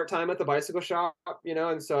working part-time at the bicycle shop,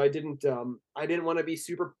 and so I didn't want to be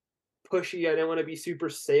super pushy. I didn't want to be super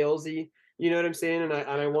salesy. You know what I'm saying? And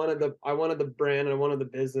I wanted the brand, and I wanted the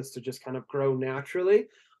business to just kind of grow naturally.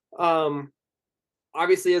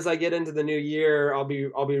 Obviously, as I get into the new year, I'll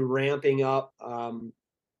be ramping up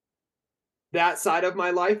that side of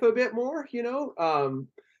my life a bit more,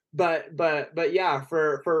 but yeah,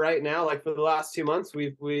 for right now, like for the last 2 months,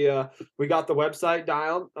 we got the website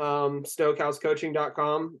dialed,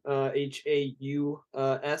 stokehousecoaching.com,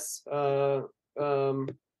 HAUS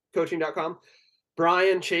coaching.com.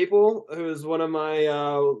 Brian Chapel, who's one of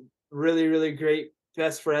my really, really great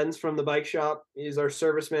best friends from the bike shop. He's our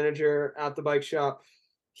service manager at the bike shop.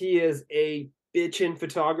 He is a bitchin'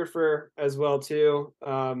 photographer as well too.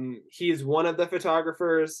 He's one of the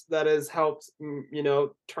photographers that has helped,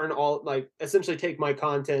 turn all, like, essentially take my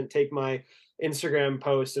content, take my Instagram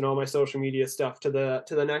posts and all my social media stuff to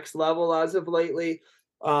the next level as of lately.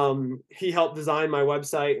 He helped design my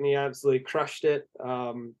website, and he absolutely crushed it.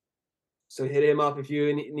 So hit him up if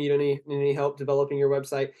you need any help developing your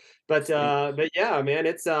website. But yeah, man,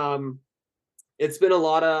 it's been a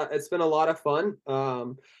lot of fun. I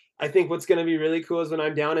think what's going to be really cool is when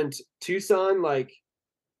I'm down in Tucson, like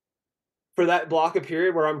for that block of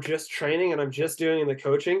period where I'm just training and I'm just doing the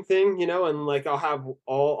coaching thing, and like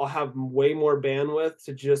I'll have way more bandwidth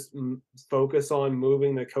to just focus on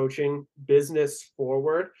moving the coaching business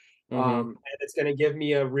forward. And it's going to give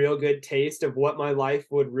me a real good taste of what my life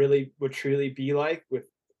would truly be like with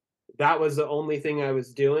that was the only thing I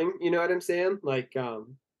was doing. You know what I'm saying? Like,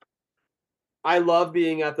 I love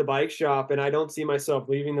being at the bike shop, and I don't see myself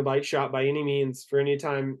leaving the bike shop by any means for any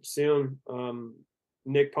time soon.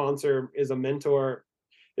 Nick Ponser is a mentor,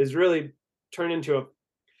 is really turned into a, I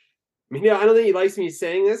mean, yeah, I don't think he likes me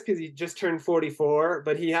saying this because he just turned 44,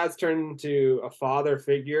 but he has turned into a father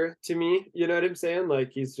figure to me. You know what I'm saying?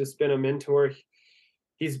 Like he's just been a mentor.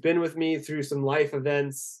 He's been with me through some life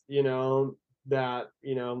events, that,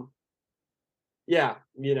 yeah,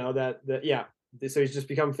 yeah. So he's just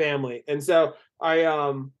become family. And so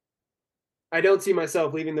I don't see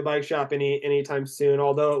myself leaving the bike shop anytime soon,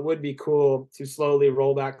 although it would be cool to slowly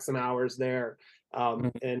roll back some hours there.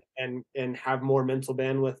 and have more mental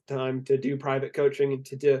bandwidth time to do private coaching and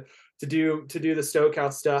to do the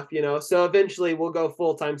Stokehouse stuff, so eventually we'll go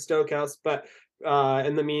full-time Stokehouse, but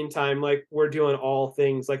in the meantime, like, we're doing all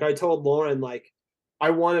things. Like, I told Lauren, like, I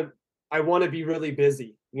want to be really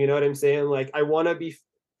busy, you know what I'm saying? Like, I want to be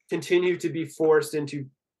continue to be forced into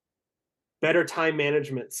better time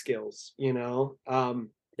management skills,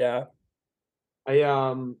 Yeah. I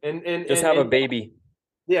and Just and have a and baby.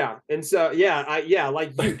 yeah, and so yeah,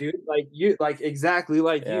 like you, dude, like you, like exactly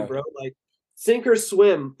like you, Yeah. bro. Like, sink or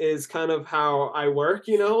swim is kind of how I work,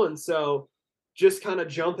 and so just kind of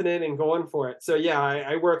jumping in and going for it. So yeah,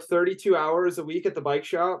 I work 32 hours a week at the bike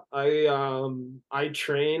shop. I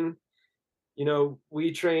train.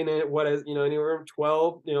 We train at what is, anywhere from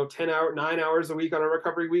 12, 9 hours a week on a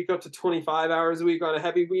recovery week up to 25 hours a week on a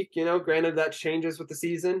heavy week, granted that changes with the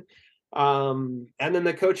season. And then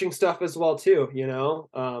the coaching stuff as well too,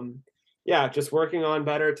 yeah, just working on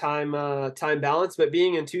better time balance, but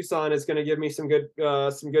being in Tucson is going to give me some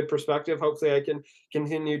good perspective. Hopefully I can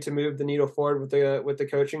continue to move the needle forward with the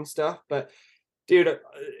coaching stuff. But dude,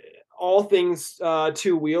 all things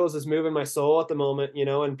two wheels is moving my soul at the moment,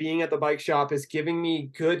 and being at the bike shop is giving me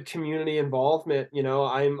good community involvement.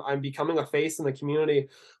 I'm becoming a face in the community,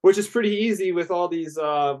 which is pretty easy with all this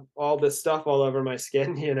stuff all over my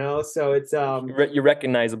skin, so it's You're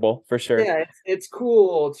recognizable for sure. yeah, it's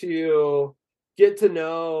cool to get to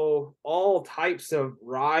know all types of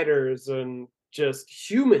riders and just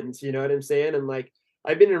humans, you know what I'm saying? And like,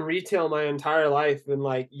 I've been in retail my entire life, and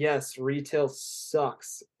like, yes, retail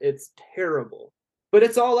sucks. It's terrible. But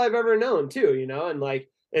it's all I've ever known too, and like,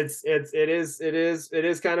 it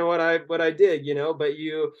is kind of what I did, but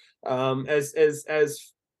as as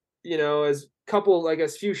couple, like,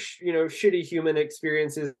 as few shitty human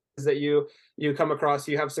experiences that you come across,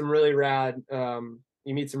 you have some really rad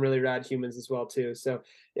you meet some really rad humans as well too. So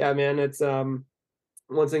yeah, man, it's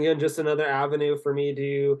once again just another avenue for me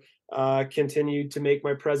to continue to make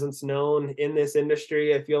my presence known in this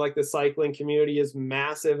industry. I feel like the cycling community is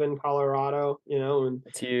massive in Colorado, and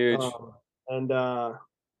It's huge. um and uh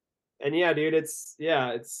and yeah, dude, it's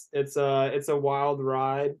a wild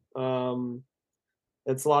ride.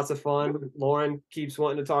 It's lots of fun. Lauren keeps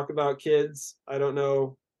wanting to talk about kids. I don't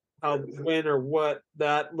know when or what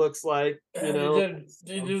that looks like, It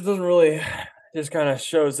just doesn't really, just kind of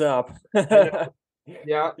shows up. I know. Yeah,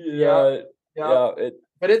 yeah, Yeah, yeah. yeah,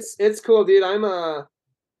 But it's cool, dude.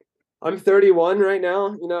 I'm 31 right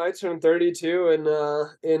now. I turned 32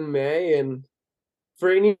 in May, and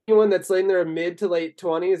for anyone that's in their mid to late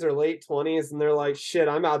 20s or late 20s and they're like, shit,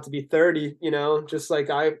 I'm about to be 30, just like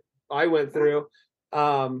I went through.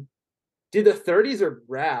 Um Dude, the 30s are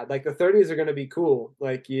rad. Like, the 30s are gonna be cool.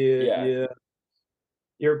 Like, yeah,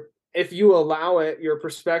 you're if you allow it, your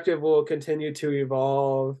perspective will continue to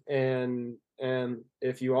evolve, and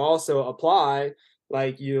if you also apply,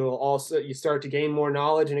 like, you start to gain more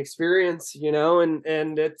knowledge and experience,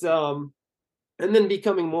 and it's and then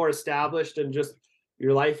becoming more established in just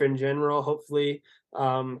your life in general, hopefully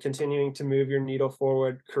continuing to move your needle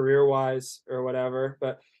forward career wise or whatever.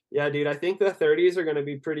 But yeah, dude, I think the 30s are gonna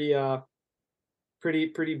be pretty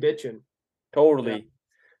bitching. Yeah. totally.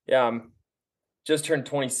 Yeah, I'm just turned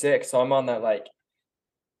 26, so I'm on that like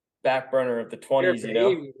back burner of the You're a 20s,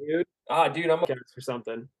 baby, dude. Ah, dude, Podcast or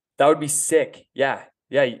something. that would be sick. Yeah,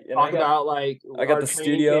 yeah, and Talk about like I got our the training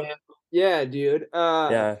studio. camp. Yeah, dude.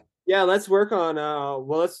 Yeah, Yeah, let's work on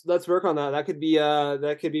well, let's work on that. That could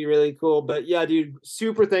be really cool. But yeah, dude,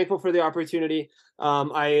 super thankful for the opportunity.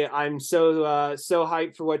 I'm so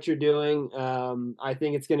hyped for what you're doing. I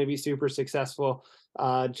think it's gonna be super successful.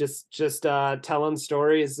 Just telling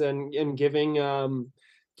stories and giving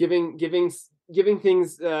giving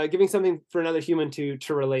something for another human to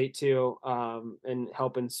relate to, and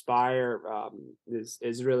help inspire,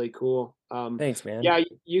 is really cool. thanks, man. Yeah,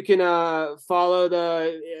 you can follow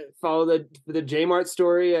the Jmart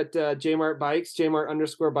story at Jmart Bikes,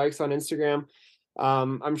 Jmart_bikes on Instagram.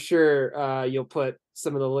 I'm sure you'll put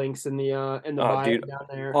some of the links in the Oh, bio dude, down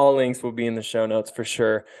there. all links will be in the show notes for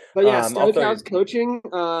sure. But yeah, I'll throw Stokehouse Coaching.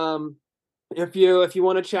 If you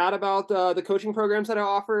want to chat about the coaching programs that I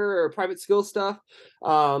offer, or private skill stuff,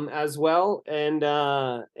 as well, and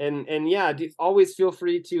yeah, always feel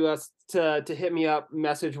free to hit me up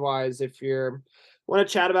message wise if you're want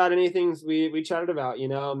to chat about anything we chatted about,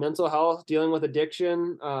 mental health, dealing with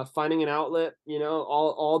addiction, finding an outlet,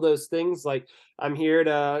 all those things. Like, I'm here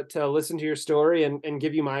to listen to your story and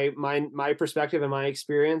give you my perspective and my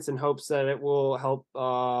experience, in hopes that it will help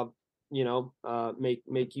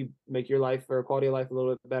make your life or quality of life a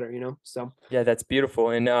little bit better, so Yeah, that's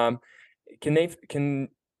beautiful. And can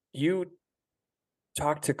you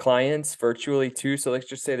talk to clients virtually too? So let's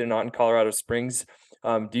just say they're not in Colorado Springs.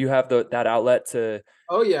 Do you have that outlet to,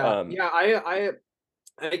 Oh yeah. um, Yeah. I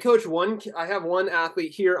coach I have one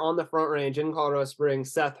athlete here on the Front Range in Colorado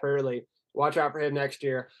Springs, Seth Hurley. Watch out for him next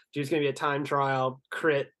year. He's going to be a time trial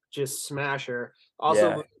crit, just smasher. yeah,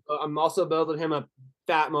 Also, I'm also building him a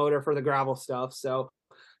fat motor for the gravel stuff. So,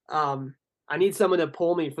 um, I need someone to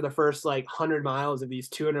pull me for the first like 100 miles of these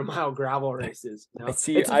 200-mile gravel races. You know, it's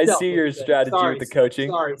a I see selfish your thing. strategy with the coaching.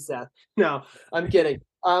 Sorry, Seth. No, I'm kidding.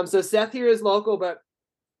 So Seth here is local, but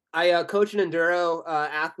I coach an enduro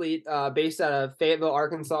athlete based out of Fayetteville,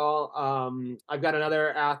 Arkansas. I've got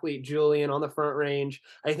another athlete, Julian, on the Front Range,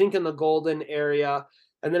 I think in the Golden area.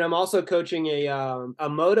 And then I'm also coaching a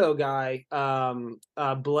moto guy,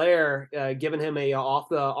 Blair, giving him a off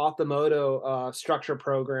the moto structure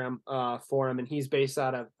program for him, and he's based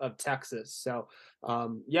out of Texas. So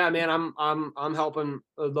yeah, man, I'm helping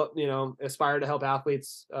aspire to help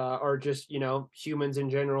athletes or just humans in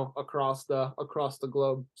general across the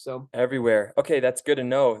globe. So Everywhere. Okay, that's good to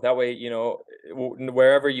know. That way,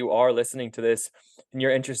 wherever you are listening to this and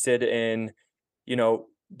you're interested in,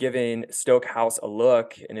 giving Stoke House a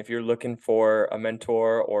look, and if you're looking for a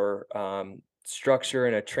mentor or structure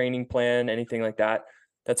and a training plan, anything like that,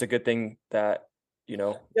 that's a good thing that,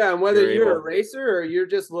 yeah, and whether you're you're a able. racer or you're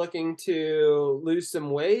just looking to lose some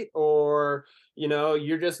weight, or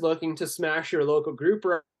you're just looking to smash your local group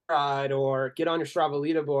ride or get on your Strava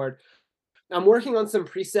leaderboard, I'm working on some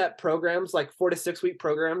preset programs, like 4 to 6 week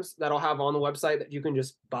programs that I'll have on the website that you can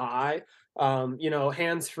just buy.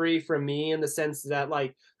 Hands free from me, in the sense that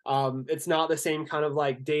like it's not the same kind of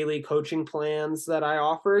like daily coaching plans that I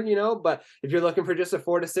offer, but if you're looking for just a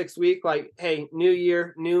 4 to 6 week, like, hey, new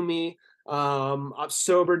year, new me,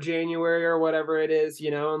 sober January or whatever it is,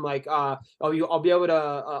 and like I'll be able to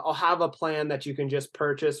I'll have a plan that you can just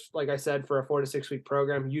purchase, like I said, for a 4 to 6 week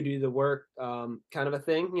program. You do the work, kind of a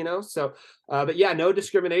thing, so but yeah, no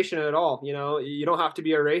discrimination at all. You don't have to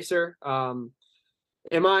be a racer.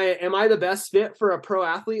 Am I the best fit for a pro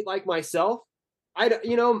athlete like myself?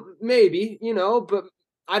 Maybe, but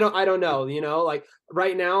I don't know, like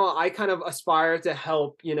right now I kind of aspire to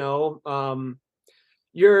help,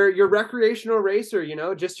 your recreational racer,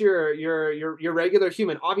 just your regular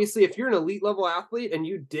human. Obviously, if you're an elite level athlete and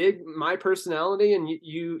you dig my personality and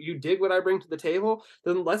you dig what I bring to the table,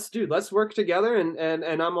 then let's work together, and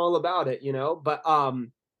I'm all about it, But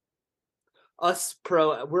us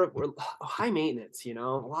pro, we're high maintenance, a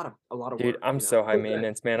lot of Dude, work, I'm so high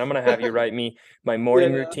maintenance, man. I'm gonna have you write me my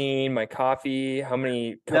morning Yeah. routine, my coffee, how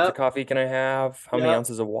many cups of Yep. coffee can I have, how many Yep.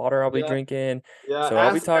 ounces of water I'll be Yep. drinking. Yeah. So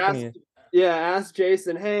I'll be talking to Ask. you. Yeah. Ask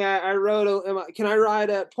Jason. Hey, I rode. Can I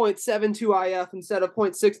ride at 0.72 IF instead of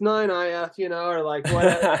 0.69 IF? Or like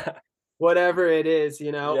whatever it is,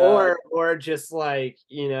 Yeah, or just like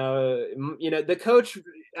the coach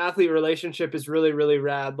athlete relationship is really really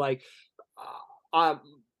rad. Like, uh,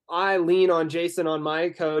 I lean on Jason, on my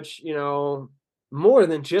coach, more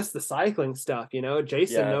than just the cycling stuff.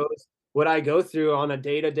 Jason yeah. knows what I go through on a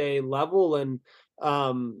day-to-day level, and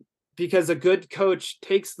because a good coach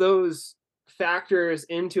takes those factors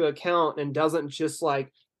into account and doesn't just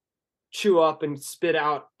like chew up and spit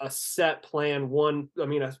out a set plan,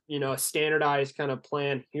 a standardized kind of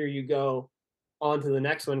plan, here you go, on to the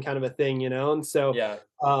next one, kind of a thing, and so Yeah.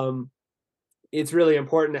 um it's really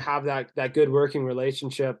important to have that good working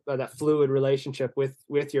relationship, that fluid relationship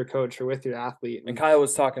with your coach or with your athlete. And And Kyle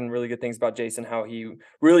was talking really good things about Jason, how he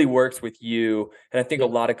really works with you. And I think a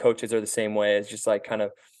yeah. lot of coaches are the same way. It's just like kind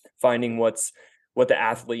of finding what the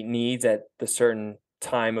athlete needs at the certain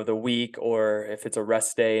time of the week, or if it's a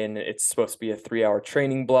rest day and it's supposed to be a 3-hour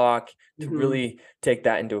training block, to Mhm. really take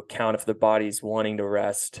that into account. If the body's wanting to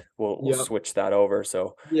rest, we'll Yep. switch that over.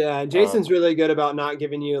 So Yeah, and um Jason's really good about not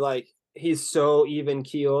giving you like, he's so even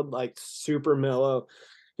keeled, like super mellow.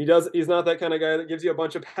 He's not that kind of guy that gives you a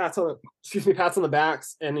bunch of pats on the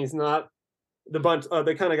backs, and he's not the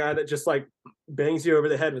kind of guy that just like bangs you over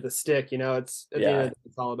the head with a stick. It's at the end of yeah. the day,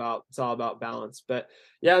 it's all about balance. But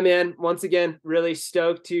yeah, man, once again, really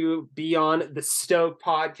stoked to be on the Stoke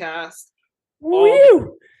podcast. All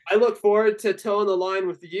Woo! I look forward to towing the line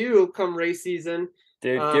with you come race season.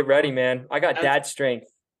 Dude, Um, get ready, man. I got as dad strength.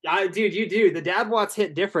 dude, you do. The dad watts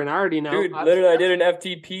hit different. I already know. Dude, literally I did an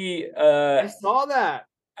FTP I saw that.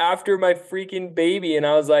 after my freaking baby, and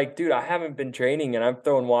I was like, dude, I haven't been training and I'm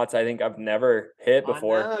throwing watts I think I've never hit I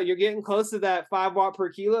before. know you're getting close to that 5 watt per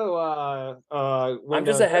kilo I'm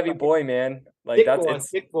window. just a heavy boy, man. Like Thick that's boy, it's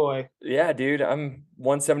thick boy. yeah, dude. I'm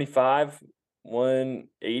 175,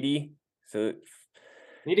 180. So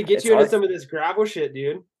Need to get it's you into hard. some of this gravel shit,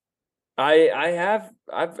 dude.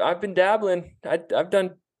 I've been dabbling. I've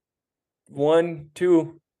done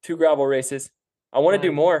two gravel races. I want to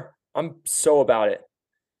do more. I'm so about it.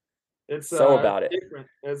 It's about it. different.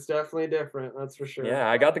 It's definitely different. That's for sure. Yeah,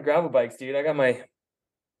 I got the gravel bikes, dude. I got my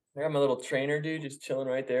little trainer, dude, just chilling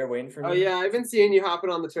right there, waiting for me. Oh yeah, I've been seeing you hopping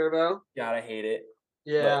on the turbo. God, I hate it.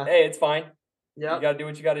 Yeah. But, hey, it's fine. Yeah. You gotta do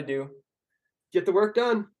what you gotta do. Get the work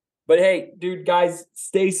done. But hey, dude, guys,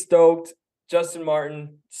 stay stoked. Justin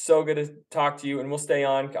Martin, so good to talk to you, and we'll stay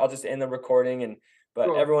on. I'll just end the recording, but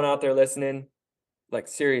cool. Everyone out there listening, like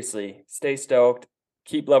seriously, stay stoked.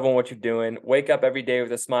 Keep loving what you're doing. Wake up every day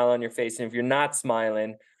with a smile on your face, and if you're not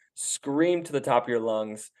smiling, scream to the top of your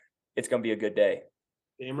lungs. It's gonna be a good day.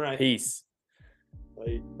 Damn right. Peace.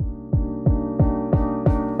 Bye.